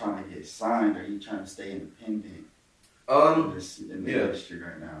 trying to get signed? Are you trying to stay independent in the industry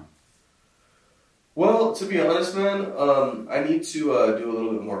right now? Well, to be honest, man, I need to do a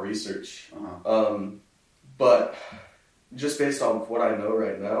little bit more research. But just based on what I know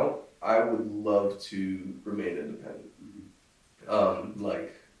right now, I would love to remain independent,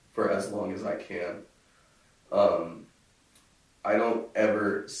 like, for as long as I can. I don't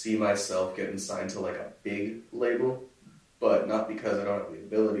ever see myself getting signed to, like, a big label, but not because I don't have the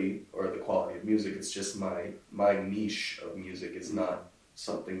ability or the quality of music. It's just my niche of music is not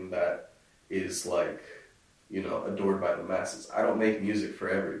something that is, like, you know, adored by the masses. I don't make music for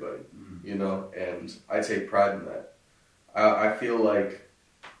everybody, you know, and I take pride in that. I feel like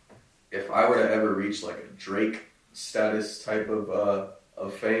if I were to ever reach, like, a Drake status type of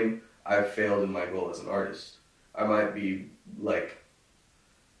fame, I've failed in my goal as an artist. I might be, like,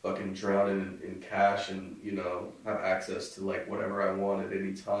 fucking drowning in cash and, you know, have access to, like, whatever I want at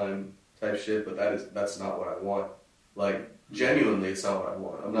any time type shit, but that's not what I want. Like, genuinely, it's not what I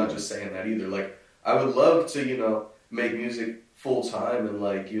want. I'm not just saying that either. Like, I would love to, you know, make music full time and,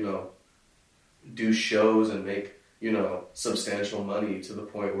 like, you know, do shows and make, you know, substantial money to the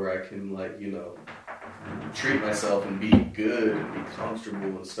point where I can, like, you know, treat myself and be good and be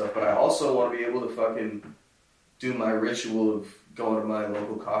comfortable and stuff. But I also want to be able to fucking do my ritual of going to my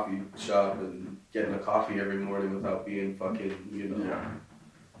local coffee shop and getting a coffee every morning without being fucking, you know,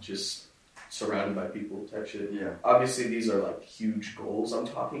 just surrounded by people type shit. Yeah. Obviously, these are, like, huge goals I'm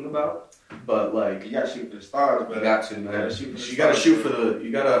talking about, but, like, you gotta shoot for the stars, but you got to, man. You gotta shoot for the.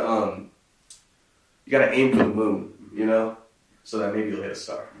 You gotta aim for the moon, you know, so that maybe you'll hit a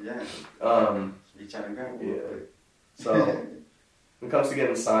star. Yeah. Reach out and go. Yeah. So when it comes to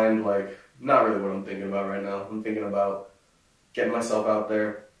getting signed, like, not really what I'm thinking about right now. I'm thinking about getting myself out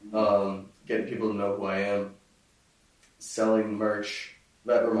there, getting people to know who I am, selling merch.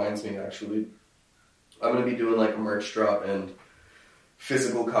 That reminds me, actually, I'm going to be doing, like, a merch drop and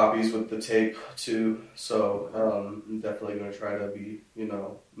physical copies with the tape, too. So I'm definitely going to try to be, you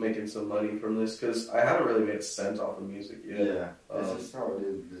know, making some money from this, because I haven't really made a cent off of music yet. Yeah, that's just how it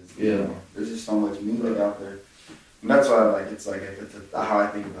is. Yeah. There's just so much music out there. And that's why, like, it's like, how I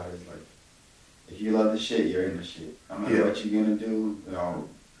think about it is, like, if you love the shit, you're in the shit. No matter what you're going to do, you know,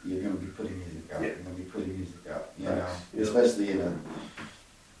 you're going to be putting music out. You're going to be putting music out, you know, especially in a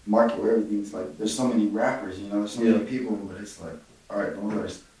market where everything's like, there's so many rappers, you know, there's so many people, but it's like, all right, those that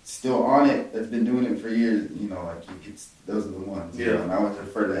are still on it, that's been doing it for years, you know, like, those are the ones. You know, and I would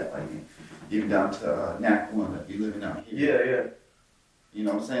refer that, like, even down to Knack One that be living out here. Yeah. You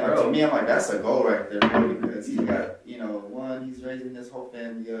know what I'm saying? Like, to me, I'm like, that's a goal right there, bro, because he's got, you know, one, he's raising his whole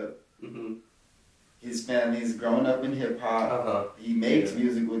family up. Mm-hmm. His family's growing up in hip hop. He makes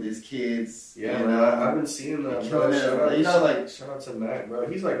music with his kids. Yeah, you know? I've been seeing that. Shout out to Mac, bro.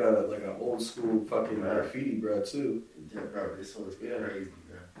 He's like an old school fucking graffiti, bro, too. Yeah, bro, this was crazy,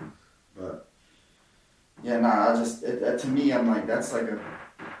 bro. But yeah, nah, to me, I'm like, that's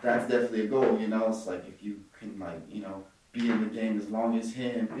definitely a goal. You know, it's like if you can, like, you know, be in the game as long as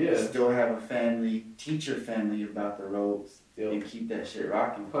him. Yeah. Still have a family, teach your family about the ropes, and keep that shit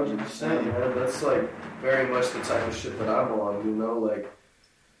rocking. 100%, man. That's like very much the type of shit that I'm on, you know? Like,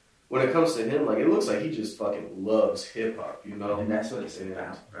 when it comes to him, like, it looks like he just fucking loves hip hop, you know? And that's what it's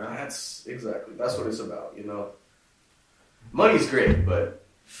about, bro. That's what it's about, you know? Money's great, but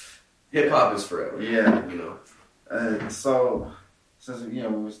hip hop is forever. Yeah. You know? So, since, you know,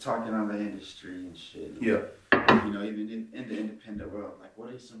 we was talking on the industry and shit. Yeah. You know, even in the independent world, like,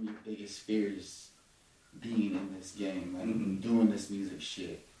 what are some of your biggest fears being in this game, like, doing this music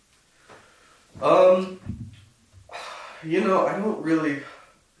shit? You know, I don't really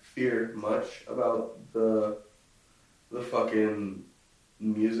fear much about the fucking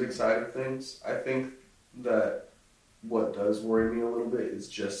music side of things. I think that what does worry me a little bit is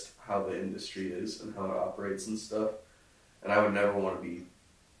just how the industry is and how it operates and stuff. And I would never want to be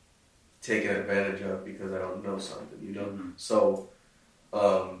taken advantage of because I don't know something, you know? Mm-hmm. So,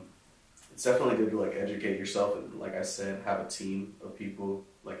 it's definitely good to, like, educate yourself and, like I said, have a team of people,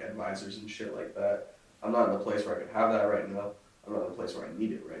 like advisors and shit like that. I'm not in a place where I can have that right now. I'm not in a place where I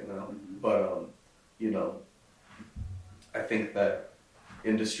need it right now. Mm-hmm. But, you know, I think that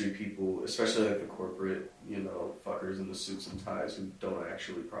industry people, especially like the corporate, you know, fuckers in the suits and ties who don't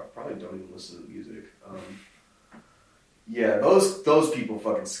actually, probably don't even listen to music. Yeah, those people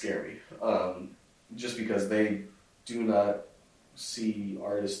fucking scare me. Just because they do not see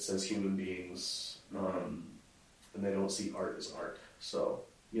artists as human beings, and they don't see art as art. So,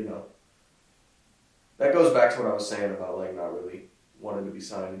 you know, that goes back to what I was saying about, like, not really wanting to be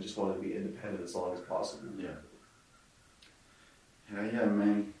signed and just wanting to be independent as long as possible. Yeah. Hell yeah,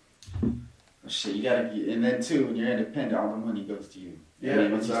 man. Shit, you gotta get, and then too, when you're independent, all the money goes to you. Yeah,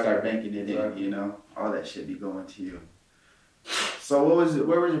 and once you start banking it in, you know, all that shit be going to you. So where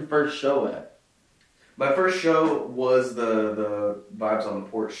was your first show at? My first show was the Vibes on the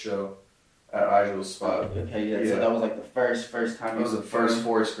Porch show at Igel's spot. Okay, yeah. So that was like the first time. It was the first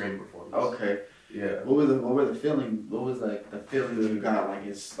 4-screen performance. Okay. Yeah. What were the feeling? What was like the feeling you got? Like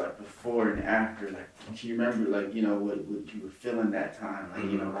it's like before and after. Like, can you remember? Like, you know what you were feeling that time? Like,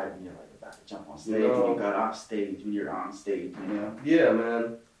 you know, like when you're like about to jump on stage, and you got off stage, when you're on stage, you know? Yeah,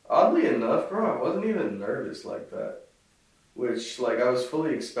 man. Oddly enough, bro, I wasn't even nervous like that. Which, like, I was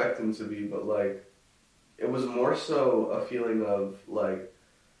fully expecting to be, but, like, it was more so a feeling of, like,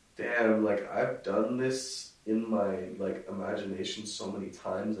 damn, like, I've done this in my, like, imagination so many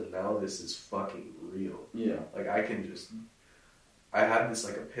times, and now this is fucking real. Yeah. Like, I had this,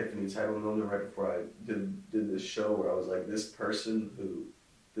 like, epiphany type of moment right before I did this show where I was like, this person who,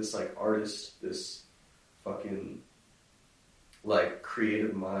 this, like, artist, this fucking, like,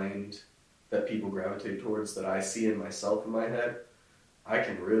 creative mind that people gravitate towards that I see in myself in my head, I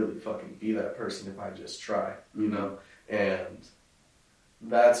can really fucking be that person if I just try, you know? And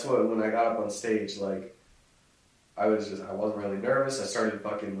that's what, when I got up on stage, like, I wasn't really nervous. I started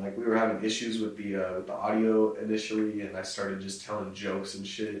fucking, like, we were having issues with the audio initially, and I started just telling jokes and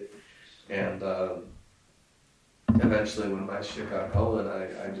shit. And eventually when my shit got going,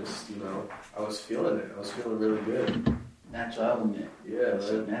 I just, you know, I was feeling it. I was feeling really good. Natural element. Yeah,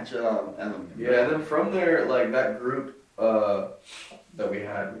 man. Natural element. Yeah, and then from there, like, that group that we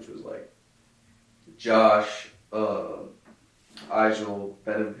had, which was, like, Josh, Igel,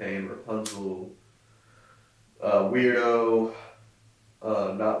 Ben and Payne, Rapunzel, Weirdo,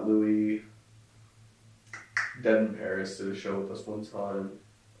 Not Louie, Devin Paris did a show with us one time.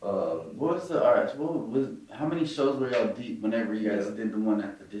 How many shows were y'all deep whenever you guys did the one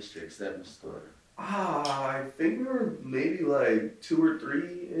at the District 7 store? I think we were maybe like 2 or 3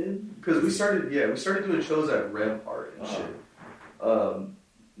 in, because we started doing shows at Rampart and shit.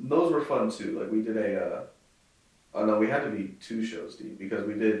 Those were fun too. Like, we did we had to be 2 shows deep because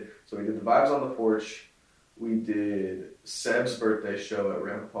we did the Vibes on the Porch, we did Seb's birthday show at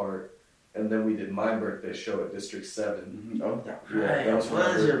Rampart, and then we did my birthday show at District 7. Mm-hmm. Oh, that was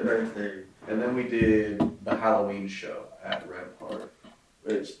your birthday. And then we did the Halloween show at Rampart.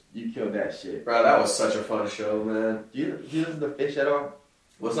 Which, you killed that shit. Bro, that was such a fun show, man. Do you listen to Fish at all?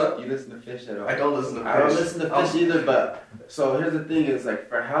 What's up? You listen to Fish at all? I don't listen to Fish. I don't listen to Fish either, but... So, here's the thing, is like,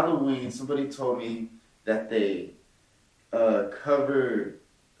 for Halloween, somebody told me that they covered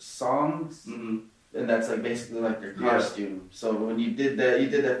songs, and that's like basically like their costume. Yeah. So, when you did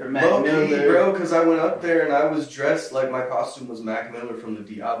that for Mac Miller... bro, because I went up there and I was dressed like my costume was Mac Miller from the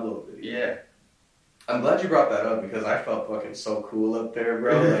Diablo video. Yeah. I'm glad you brought that up because I felt fucking so cool up there,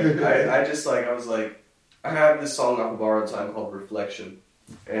 bro. Like, I was like, I have this song off of Borrowed Time called Reflection,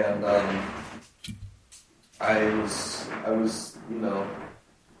 and I was, you know,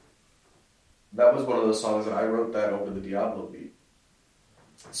 that was one of those songs that I wrote that over the Diablo beat.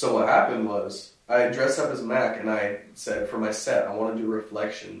 So what happened was, I dressed up as Mac, and I said, for my set, I want to do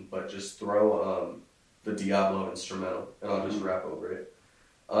Reflection, but just throw the Diablo instrumental, and I'll just rap over it.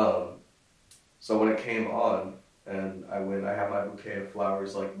 So when it came on, and I had my bouquet of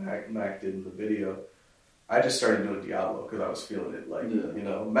flowers like Mac did in the video, I just started doing Diablo because I was feeling it. Like, you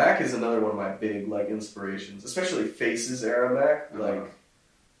know, Mac is another one of my big, like, inspirations, especially Faces era Mac.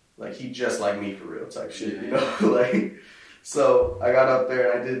 Like he just like me for real type shit, you know? Like, so I got up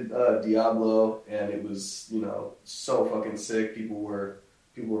there and I did Diablo, and it was, you know, so fucking sick. People were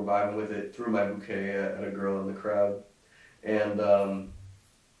vibing with it. Threw my bouquet at a girl in the crowd, and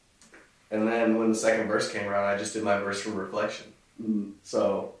then when the second verse came around, I just did my verse from Reflection.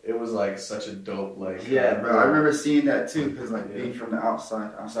 So it was like such a dope, like, bro. I remember seeing that too, because like being from the outside.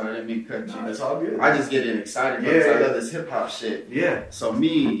 I'm sorry, I didn't mean to cut you. It's all good. I just get excited because I love this hip hop shit. Yeah. So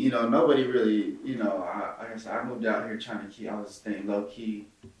me, you know, nobody really, you know, like I said, I moved out here trying to I was staying low key.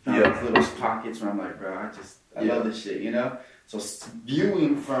 Found these little pockets where I'm like, bro, I love this shit, you know. So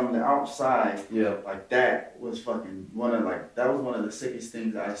viewing from the outside, like that was fucking one of the sickest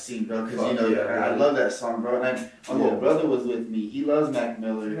things I've seen, bro. Because I love that song, bro. And my little brother was with me. He loves Mac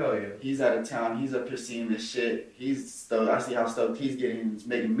Miller. Hell yeah. He's out of town. He's up here seeing this shit. He's stoked. I see how stoked he's getting. It's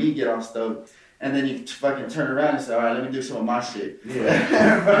making me get all stoked. And then you fucking turn around and say, all right, let me do some of my shit.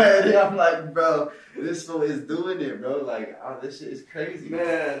 Yeah. I'm like, bro, this fool is doing it, bro. Like, oh, this shit is crazy.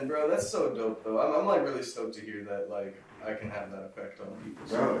 Man, bro, that's so dope, though. I'm like really stoked to hear that, like, I can have that effect on people.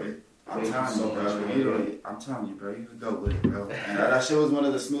 Bro, I'm telling you, bro. I'm telling you, bro. You can go with it, bro. And that shit was one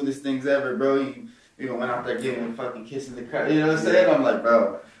of the smoothest things ever, bro. You went out there giving a fucking kiss in the crowd. You know what I'm saying? I'm like,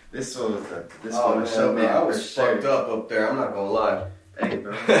 bro, this was a show, man. I was fucked up there. I'm not gonna lie. Hey,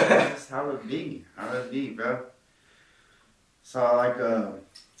 bro. That's how it be. Bro. So, like, I'll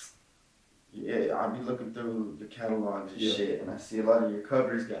be looking through the catalogs and shit, and I see a lot of your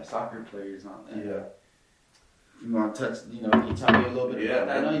covers got soccer players on there. Yeah. You want to touch, you know, can you tell me a little bit about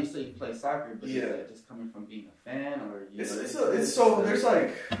that? I know you say you play soccer, but is that just coming from being a fan, or there's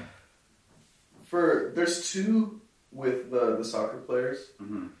like, there's two with the soccer players.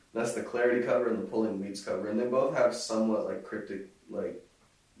 Mm-hmm. That's the Clarity cover and the Pulling Weeds cover, and they both have somewhat like cryptic like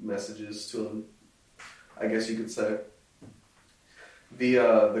messages to them, I guess you could say.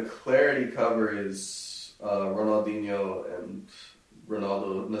 The Clarity cover is Ronaldinho and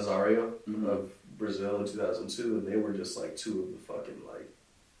Ronaldo Nazario of Brazil in 2002, and they were just like two of the fucking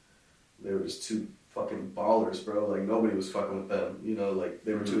they were just two fucking ballers, bro. Like nobody was fucking with them, you know. Like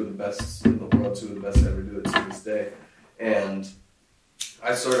they were two of the best in the world, two of the best to ever do it to this day. And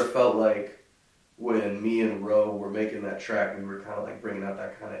I sort of felt like when me and Ro were making that track, we were kind of like bringing out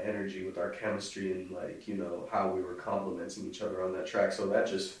that kind of energy with our chemistry and like, you know, how we were complimenting each other on that track. So that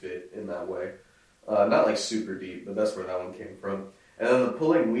just fit in that way. Not like super deep, but that's where that one came from. And then the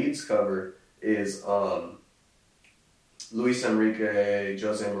Pulling Weeds cover is Luis Enrique,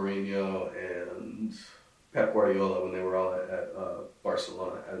 Jose Mourinho, and Pep Guardiola when they were all at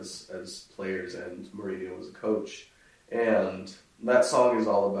Barcelona as players, and Mourinho was a coach. And that song is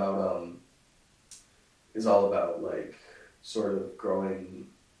all about like sort of growing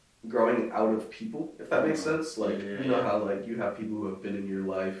out of people, if that makes sense. Like you know how like you have people who have been in your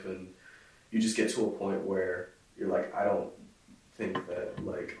life and you just get to a point where you're like, I don't think that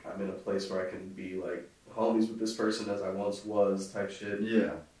like I'm in a place where I can be like homies with this person as I once was type shit.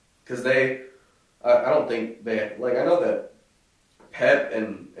 Yeah. Because I don't think they like, I know that Pep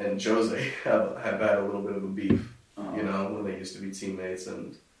and Jose have had a little bit of a beef, you know, when they used to be teammates,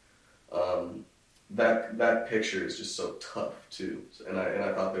 and that picture is just so tough too, and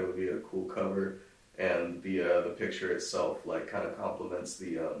I thought that would be a cool cover, and the picture itself like kind of complements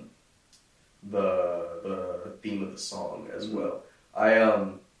the theme of the song as well. I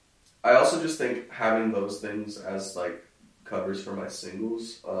also just think having those things as like covers for my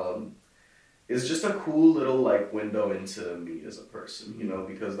singles is just a cool little like window into me as a person, you know,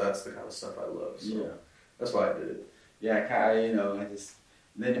 because that's the kind of stuff I love. So that's why I did it. Yeah,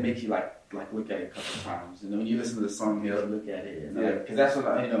 then it makes you like look at it a couple times, and then when you listen to the song, you look at it, and because that's what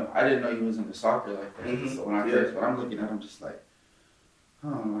I didn't know you was into soccer like that. Mm-hmm. So when I'm looking at it, I'm just like,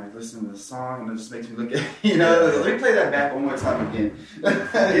 like listening to the song, and it just makes me look at, let me play that back one more time again.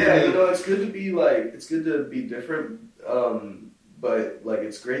 It's good to be different, but like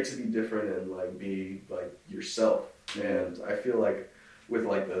it's great to be different and like be like yourself. And I feel like with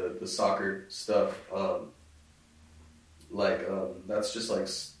like the soccer stuff, that's just like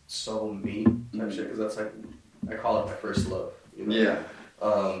so me type shit, because that's like, I call it my first love, you know?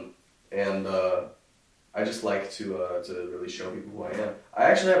 I just like to really show people who I am. I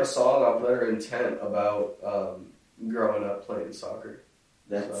actually have a song off Letter Intent about growing up playing soccer.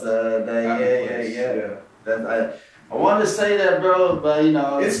 That's so, yeah. I wanted to say that, bro, but you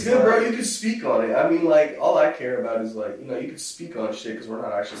know, it's good, bro. You can speak on it. I mean, like, all I care about is like, you know, you can speak on shit because we're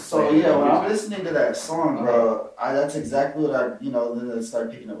not actually. So yeah, when I'm listening to that song, bro, that's exactly what I, you know, then I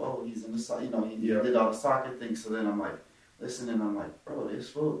start picking up. Oh, he's in the soccer, you know, he did all the soccer things. So then I'm like listening. I'm like, bro, this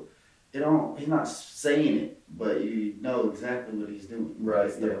fool, he's not saying it, but you know exactly what he's doing. Right.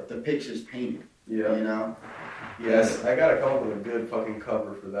 The picture's painted. Yeah. You know. Yes, I gotta come up with a good fucking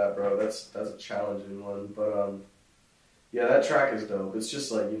cover for that, bro. That's a challenging one, but yeah, that track is dope. It's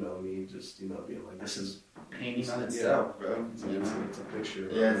just like, you know, me just, you know, being like, this is painting on itself, bro. It's a picture.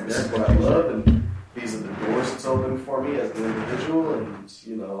 Yeah, that's what I love, and these are the doors it's opened for me as an individual, and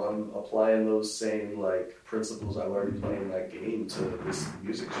you know, I'm applying those same like principles I learned playing that game to this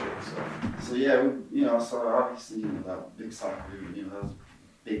music shit. So yeah, you know, so obviously, you know, that big soccer, you know, that was a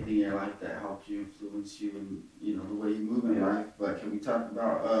big thing in your life that helped you, influence you, and you know the way you move in life. But can we talk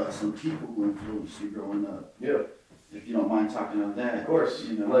about some people who influenced you growing up? Yeah. If you don't mind talking on that. Of course.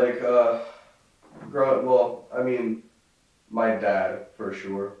 You know. Like, I mean, my dad, for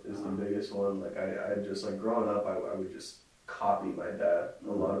sure, is the biggest one. Like, I just, like, growing up, I would just copy my dad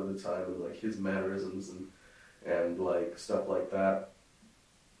a lot of the time, and, like, his mannerisms and like, stuff like that.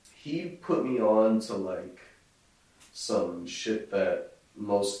 He put me on to, like, some shit that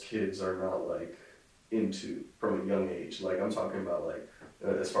most kids are not, like, into from a young age. Like, I'm talking about, like,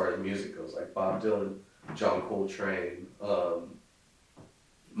 as far as music goes, like, Bob Dylan, John Coltrane,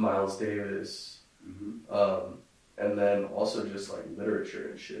 Miles Davis, and then also just like literature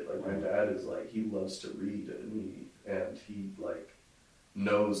and shit. Like my dad is like, he loves to read and he like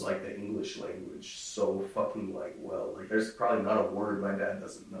knows like the English language so fucking like well. Like there's probably not a word my dad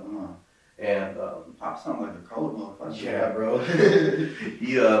doesn't know. And Pop sound like a cold motherfucker. Yeah, bro.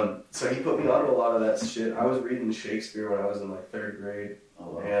 So he put me on to a lot of that shit. I was reading Shakespeare when I was in like 3rd grade,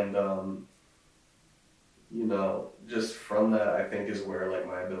 and you know, just from that, I think is where like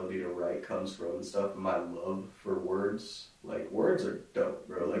my ability to write comes from and stuff. My love for words, like words are dope,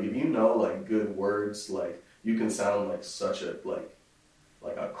 bro. Like if you know like good words, like you can sound like such a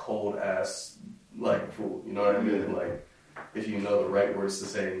like a cold ass like fool. You know what I mean? Like if you know the right words to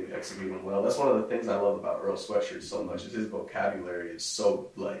say and you execute them well. That's one of the things I love about Earl Sweatshirt so much. Is his vocabulary is so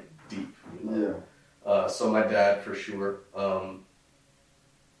like deep. You know? Yeah. So my dad for sure.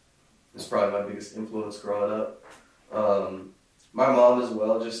 Is probably my biggest influence growing up. My mom as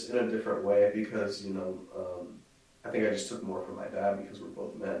well, just in a different way because, you know, I think I just took more from my dad because we're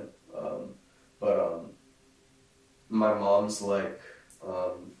both men. But my mom's like,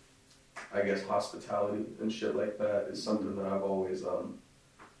 I guess hospitality and shit like that is something that I've always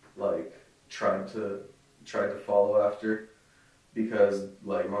like tried to follow after because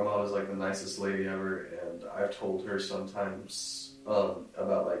like my mom is like the nicest lady ever, and I've told her sometimes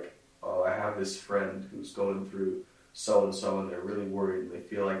about like, oh, I have this friend who's going through so-and-so and they're really worried and they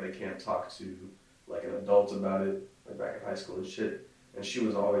feel like they can't talk to like an adult about it, like back in high school and shit. And she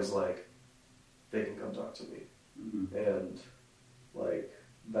was always like, they can come talk to me. And like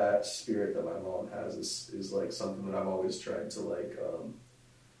that spirit that my mom has is like something that I've always tried to like,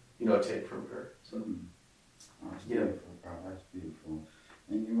 you know, take from her. So, that's beautiful, bro. That's beautiful.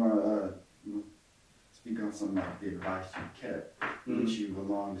 And you want to speak on some like the advice you kept with you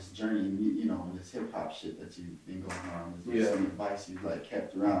along this journey, you know, this hip hop shit that you've been going on. Is there some advice you've like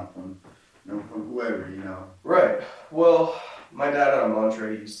kept around from, you know, from whoever, you know? Right. Well, my dad had a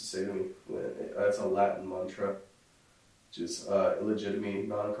mantra he used to say to me. It's a Latin mantra, which is illegitimi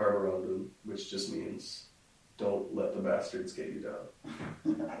non carborundum, which just means don't let the bastards get you down.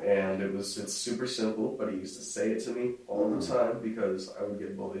 And it's super simple, but he used to say it to me all the time because I would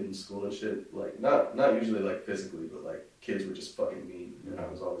get bullied in school and shit. Like not usually like physically, but like kids were just fucking mean, and I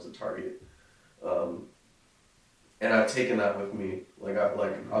was always a target. And I've taken that with me. Like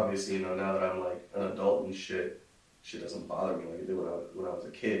obviously, you know, now that I'm like an adult and shit doesn't bother me like it did when I was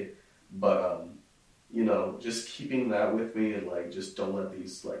a kid. But you know, just keeping that with me and like just don't let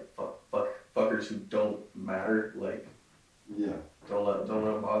these like fuckers who don't matter like don't let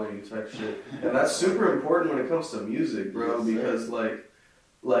them bother you type shit. And that's super important when it comes to music, bro, because like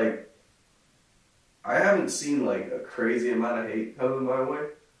I haven't seen like a crazy amount of hate coming my way,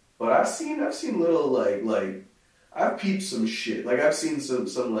 but I've seen little like I've peeped some shit. Like I've seen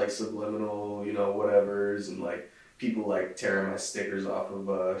some like subliminal, you know, whatevers, and like people like tearing my stickers off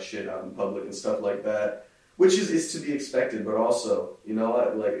of shit out in public and stuff like that, which is to be expected. But also, you know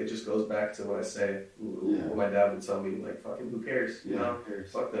what? Like it just goes back to what I say. What my dad would tell me, like fucking who cares? You know,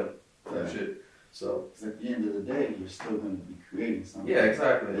 fuck them, shit. So, because at the end of the day, you're still going to be creating something. Yeah,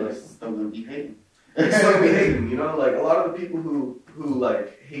 exactly. You're still going to be hating. It's still going to be hating, you know? Like, a lot of the people who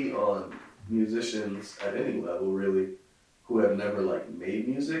like, hate on musicians at any level, really, who have never, like, made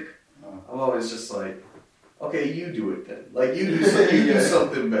music, I'm always just like, okay, you do it then. Like, you do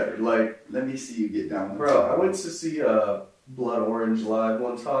something better. Like, let me see you get down. Bro, I went to see Blood Orange live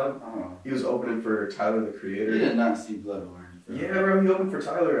one time. He was opening for Tyler, the Creator. You did not see Blood Orange. Bro. Yeah, bro, he opened for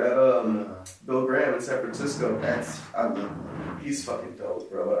Tyler at Bill Graham in San Francisco. I love him. He's fucking dope,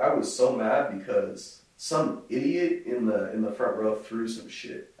 bro. But I was so mad because some idiot in the front row threw some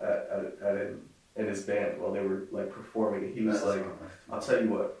shit at him and his band while they were like performing. He was like, "I'll tell you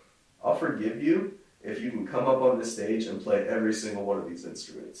what, I'll forgive you if you can come up on this stage and play every single one of these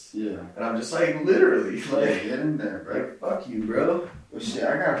instruments." Yeah. And I'm just like, literally, like, yeah, get in there, bro. Like, fuck you, bro. Well, shit,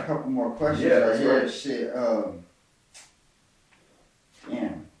 I got a couple more questions right here. Right. Shit,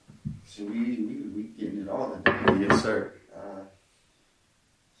 damn. So we getting it all today. Yes, sir.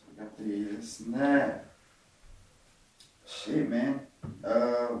 So we got this and that. Shit, man.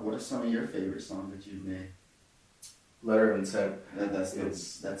 What are some of your favorite songs that you've made? Letter of Intent. That's the one.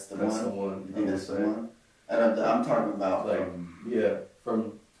 That's the one. You think that's the one? I'm talking about like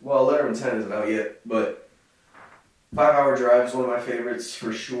Letter of Intent isn't out yet, but 5 Hour Drive is one of my favorites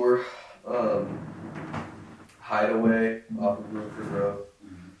for sure. Hideaway off of Rupert Road.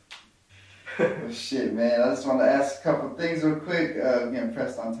 Well, shit, man. I just want to ask a couple things real quick. I'm getting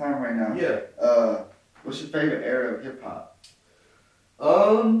pressed on time right now. Yeah. What's your favorite era of hip hop?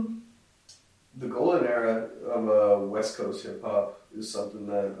 The golden era of West Coast hip hop is something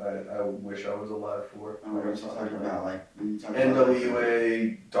that I wish I was alive for. What are you talking about? Like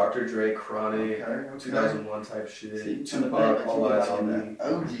NWA, Dr. Dre, Chronic, 2001 type shit. Tupac, All Eyes on Me.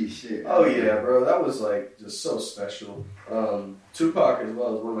 OG shit. Oh yeah, bro, that was like just so special. Tupac as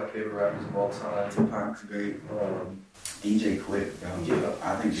well is one of my favorite rappers of all time. Tupac's great. DJ Quick, bro. Yeah.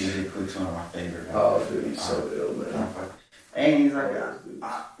 I think DJ Quick's one of my favorite rappers. Oh, dude, he's so ill, man. And he's like,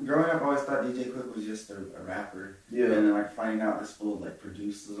 growing up, I always thought DJ Quick was just a rapper. Yeah. And then like finding out this fool like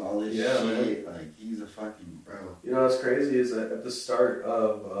produces all this shit. Man. Like he's a fucking bro. You know what's crazy is that at the start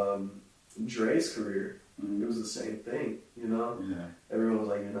of Dre's career, it was the same thing. You know. Yeah. Everyone was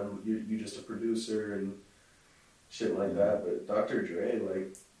like, you know, you're just a producer and shit like that. But Dr. Dre,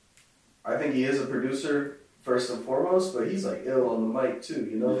 like, I think he is a producer first and foremost, but he's like ill on the mic too.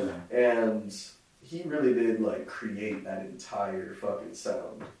 You know. Yeah. And he really did like create that entire fucking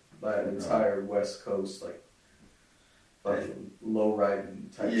sound, that entire West Coast like fucking low riding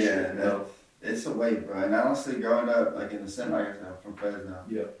type shit. You know? It's a way, bro. And honestly, growing up like in the center, like I said, from Fresno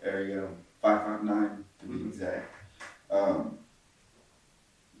area, 559 to be exact.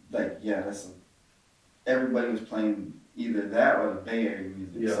 Everybody was playing either that or the Bay Area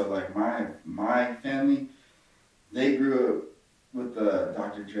music. Yeah. So like my family, they grew up with the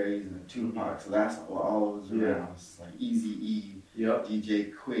Dr. Dre's and the Tupac, so that's what all was around. Yeah. It's like Eazy-E,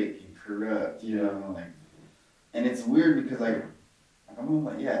 DJ Quick, and Corrupt, you know, like, and it's weird because like I'm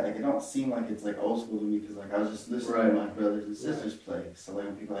like, it don't seem like it's like old school to me because like I was just listening to my brothers and sisters play, so like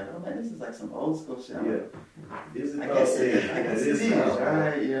when people are like, oh man, this is like some old school shit. I guess it is,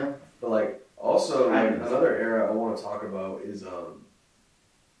 right? Yeah. But like also like another era I want to talk about is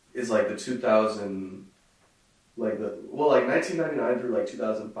like the 2000. Like 1999 through like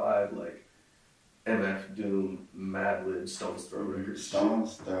 2005, like MF Doom, Madlib, Stone's Throw records.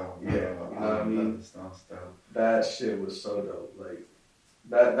 Stone's Throw, yeah, you know what I mean. Stone's Throw. That shit was so dope. Like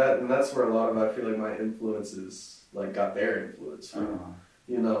that, and that's where a lot of I feel like my influences like got their influence from.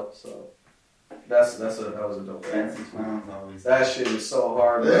 You know, so that was a dope. Fancy Clowns always. That shit is so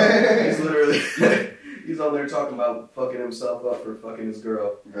hard, bro. He's literally he's on there talking about fucking himself up for fucking his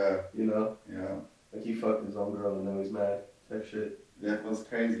girl. Yeah. You know. Yeah. Like he fucked his own girl and now he's mad. That shit. That was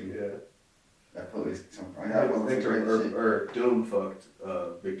crazy. Yeah. That was or Doom fucked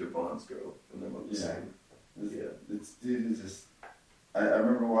Victor Vaughn's girl and they're both the same. This dude is just. I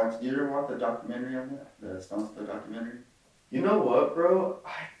remember watching. You ever watch the documentary on that? The Stone's Throw documentary? You know what, bro?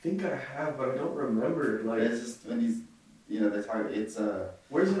 I think I have, but I don't remember. Like it's just when he's, they're talking. It's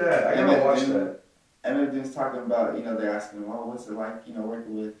Where's it at? I gotta watch that. Eminem was talking about, they're asking him, what's it like,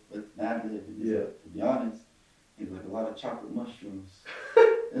 working with Madlib? To be honest, he's like, a lot of chocolate mushrooms.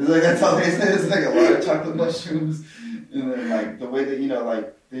 It's like, that's all they say. It's like a lot of chocolate mushrooms. And then, like, the way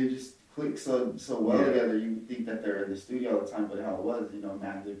that, they just click so well together, you would think that they're in the studio all the time, but how it was,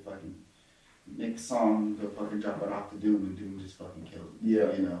 Madlib fucking make a song, go fucking drop it off to Doom, and Doom just fucking kills it.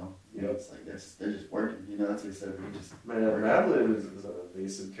 Yeah. It's like, they're just working. That's what he said. Man, Madlib is an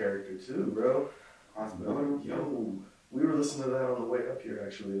evasive character, too, bro. Yo, We were listening to that on the way up here,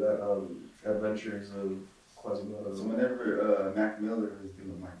 actually. That Adventures of Quasimodo. So whenever Mac Miller was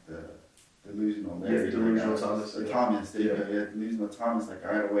doing like the Delusional Larry, Delusional Thomas, Thomas, Delusional Thomas, like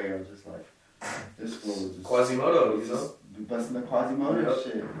right away I was just like, this flow was just Quasimodo, you know, busting the Quasimodo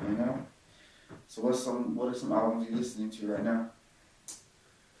shit, you know. So what are some albums you listening to right now?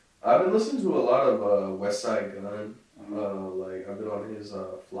 I've been listening to a lot of Westside Gun. Like I've been on his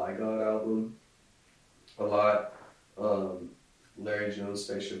Fly God album a lot. Larry Jones,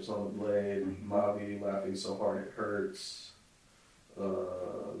 Spaceships on the Blade, Bobby, Laughing So Hard It Hurts,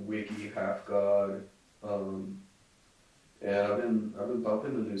 Wiki, Half God, and I've been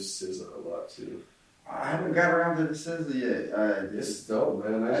bumping the new SZA a lot too. I haven't got around to the SZA yet. It's dope,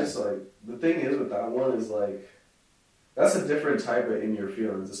 man. I just like the thing is with that one is like that's a different type of In Your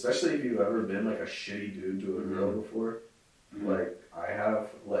Feelings, especially if you've ever been like a shitty dude to a girl before. Like I have,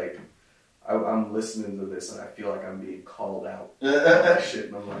 like. I'm listening to this and I feel like I'm being called out. Shit,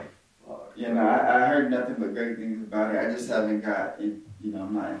 and I'm like, fuck. Yeah, no, I heard nothing but great things about it. I just haven't got, I'm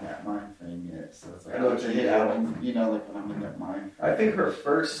not in that mind frame yet. So it's like, I know what you hit album, like when I'm in that mind frame. I think her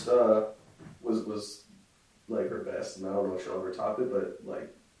first was like her best, and I don't know if she'll ever top it, but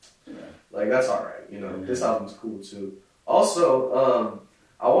like that's all right. This album's cool too. Also,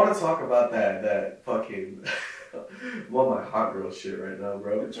 I want to talk about that fucking. I'm on my hot girl shit right now,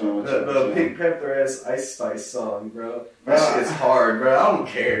 bro. The Pink Panther ass Ice Spice song, bro. That shit is hard, bro. I don't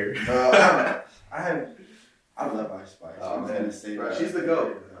care. I love Ice Spice. Oh, man. Gonna say bro, she's the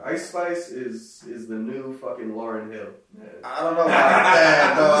GOAT. Ice Spice is the new fucking Lauryn Hill. Man. I don't know about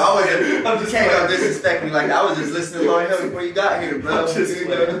that, though. I'm just can't disrespect me like that. I was just listening to Lauryn Hill before you got here, bro.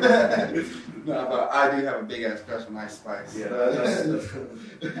 No, but I do have a big ass crush on Ice Spice. Yeah,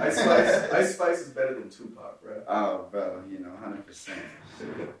 Ice Spice is better than Tupac, bro. Oh, bro, 100%.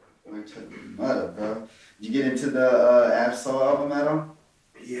 Mother, bro. Did you get into the Absol album at all?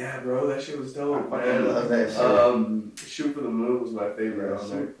 Yeah, bro, that shit was dope. I love that shit. Shoot for the Moon was my favorite.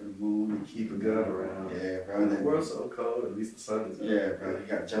 Shoot for the Moon and Keep a Gun Around. Yeah, bro. The world's so cold, at least the sun is out. Yeah, bro. You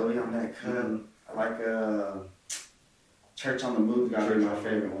got Joey on that cut. I like Church on the Move got to be my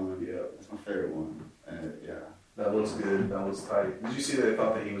favorite one. Yeah. That's my favorite one. Yeah. That one's good. That one's tight. Did you see they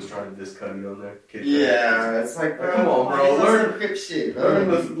thought that he was trying to diss Cudi on there? Yeah, it's like, bro, come on, bro. Learn crip shit, bro.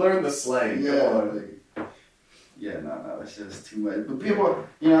 Learn the slang. Yeah. No, it's just too much. But people,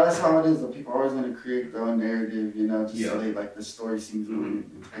 that's how it is. Though. People are always going to create their own narrative, just so they, like, the story seems really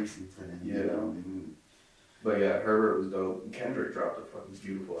enticing to them, But yeah, Herbert was dope. Kendrick dropped a fucking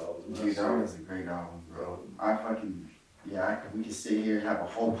beautiful album. Dude, that was a great album, bro. We could sit here and have a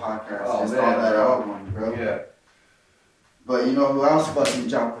whole podcast on that album, bro. Yeah. But you know who else fucking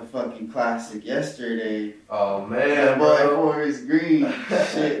dropped a fucking classic yesterday? Oh, man, that boy Forrest Green.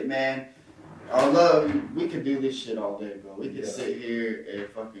 Shit, man. We could do this shit all day, bro. We could sit here and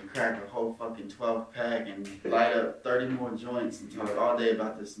fucking crack a whole fucking 12-pack and light up 30 more joints and talk all day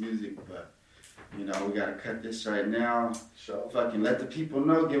about this music, but we gotta cut this right now. Sure. Fucking let the people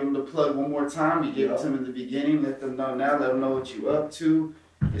know. Give them the plug one more time. You gave it to them in the beginning. Let them know now. Let them know what you up to.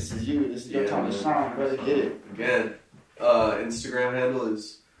 This is you. This is your time to shine, brother. Get it. Again, Instagram handle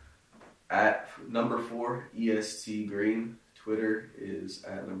is at #4 EST Green. Twitter is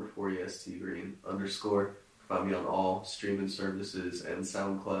at #4 EST Green _. Find me on all streaming services and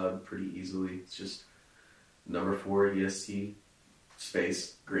SoundCloud pretty easily. It's just #4 EST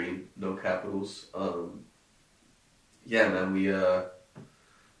space Green, no capitals. Yeah, man, we're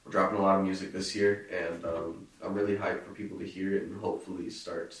dropping a lot of music this year, and I'm really hyped for people to hear it and hopefully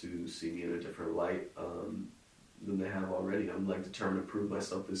start to see me in a different light than they have already. I'm determined to prove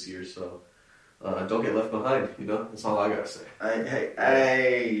myself this year, so don't get left behind. That's all I gotta say.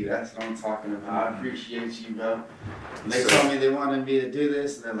 Hey, that's what I'm talking about. I appreciate you, bro. They told me they wanted me to do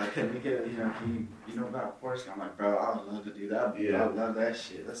this, and they're like, "Can we get can you know about Forrest?" I'm like, "Bro, I would love to do that. I love that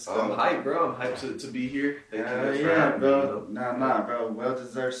shit. Let's go." I'm hyped, bro. I'm hyped to be here. Thank you for bro. Me, Nah, bro. Well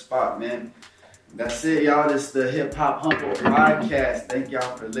deserved spot, man. That's it, y'all. This is the HipHopHumboldt Podcast. Thank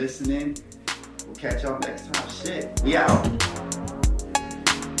y'all for listening. We'll catch y'all next time. Shit, we out.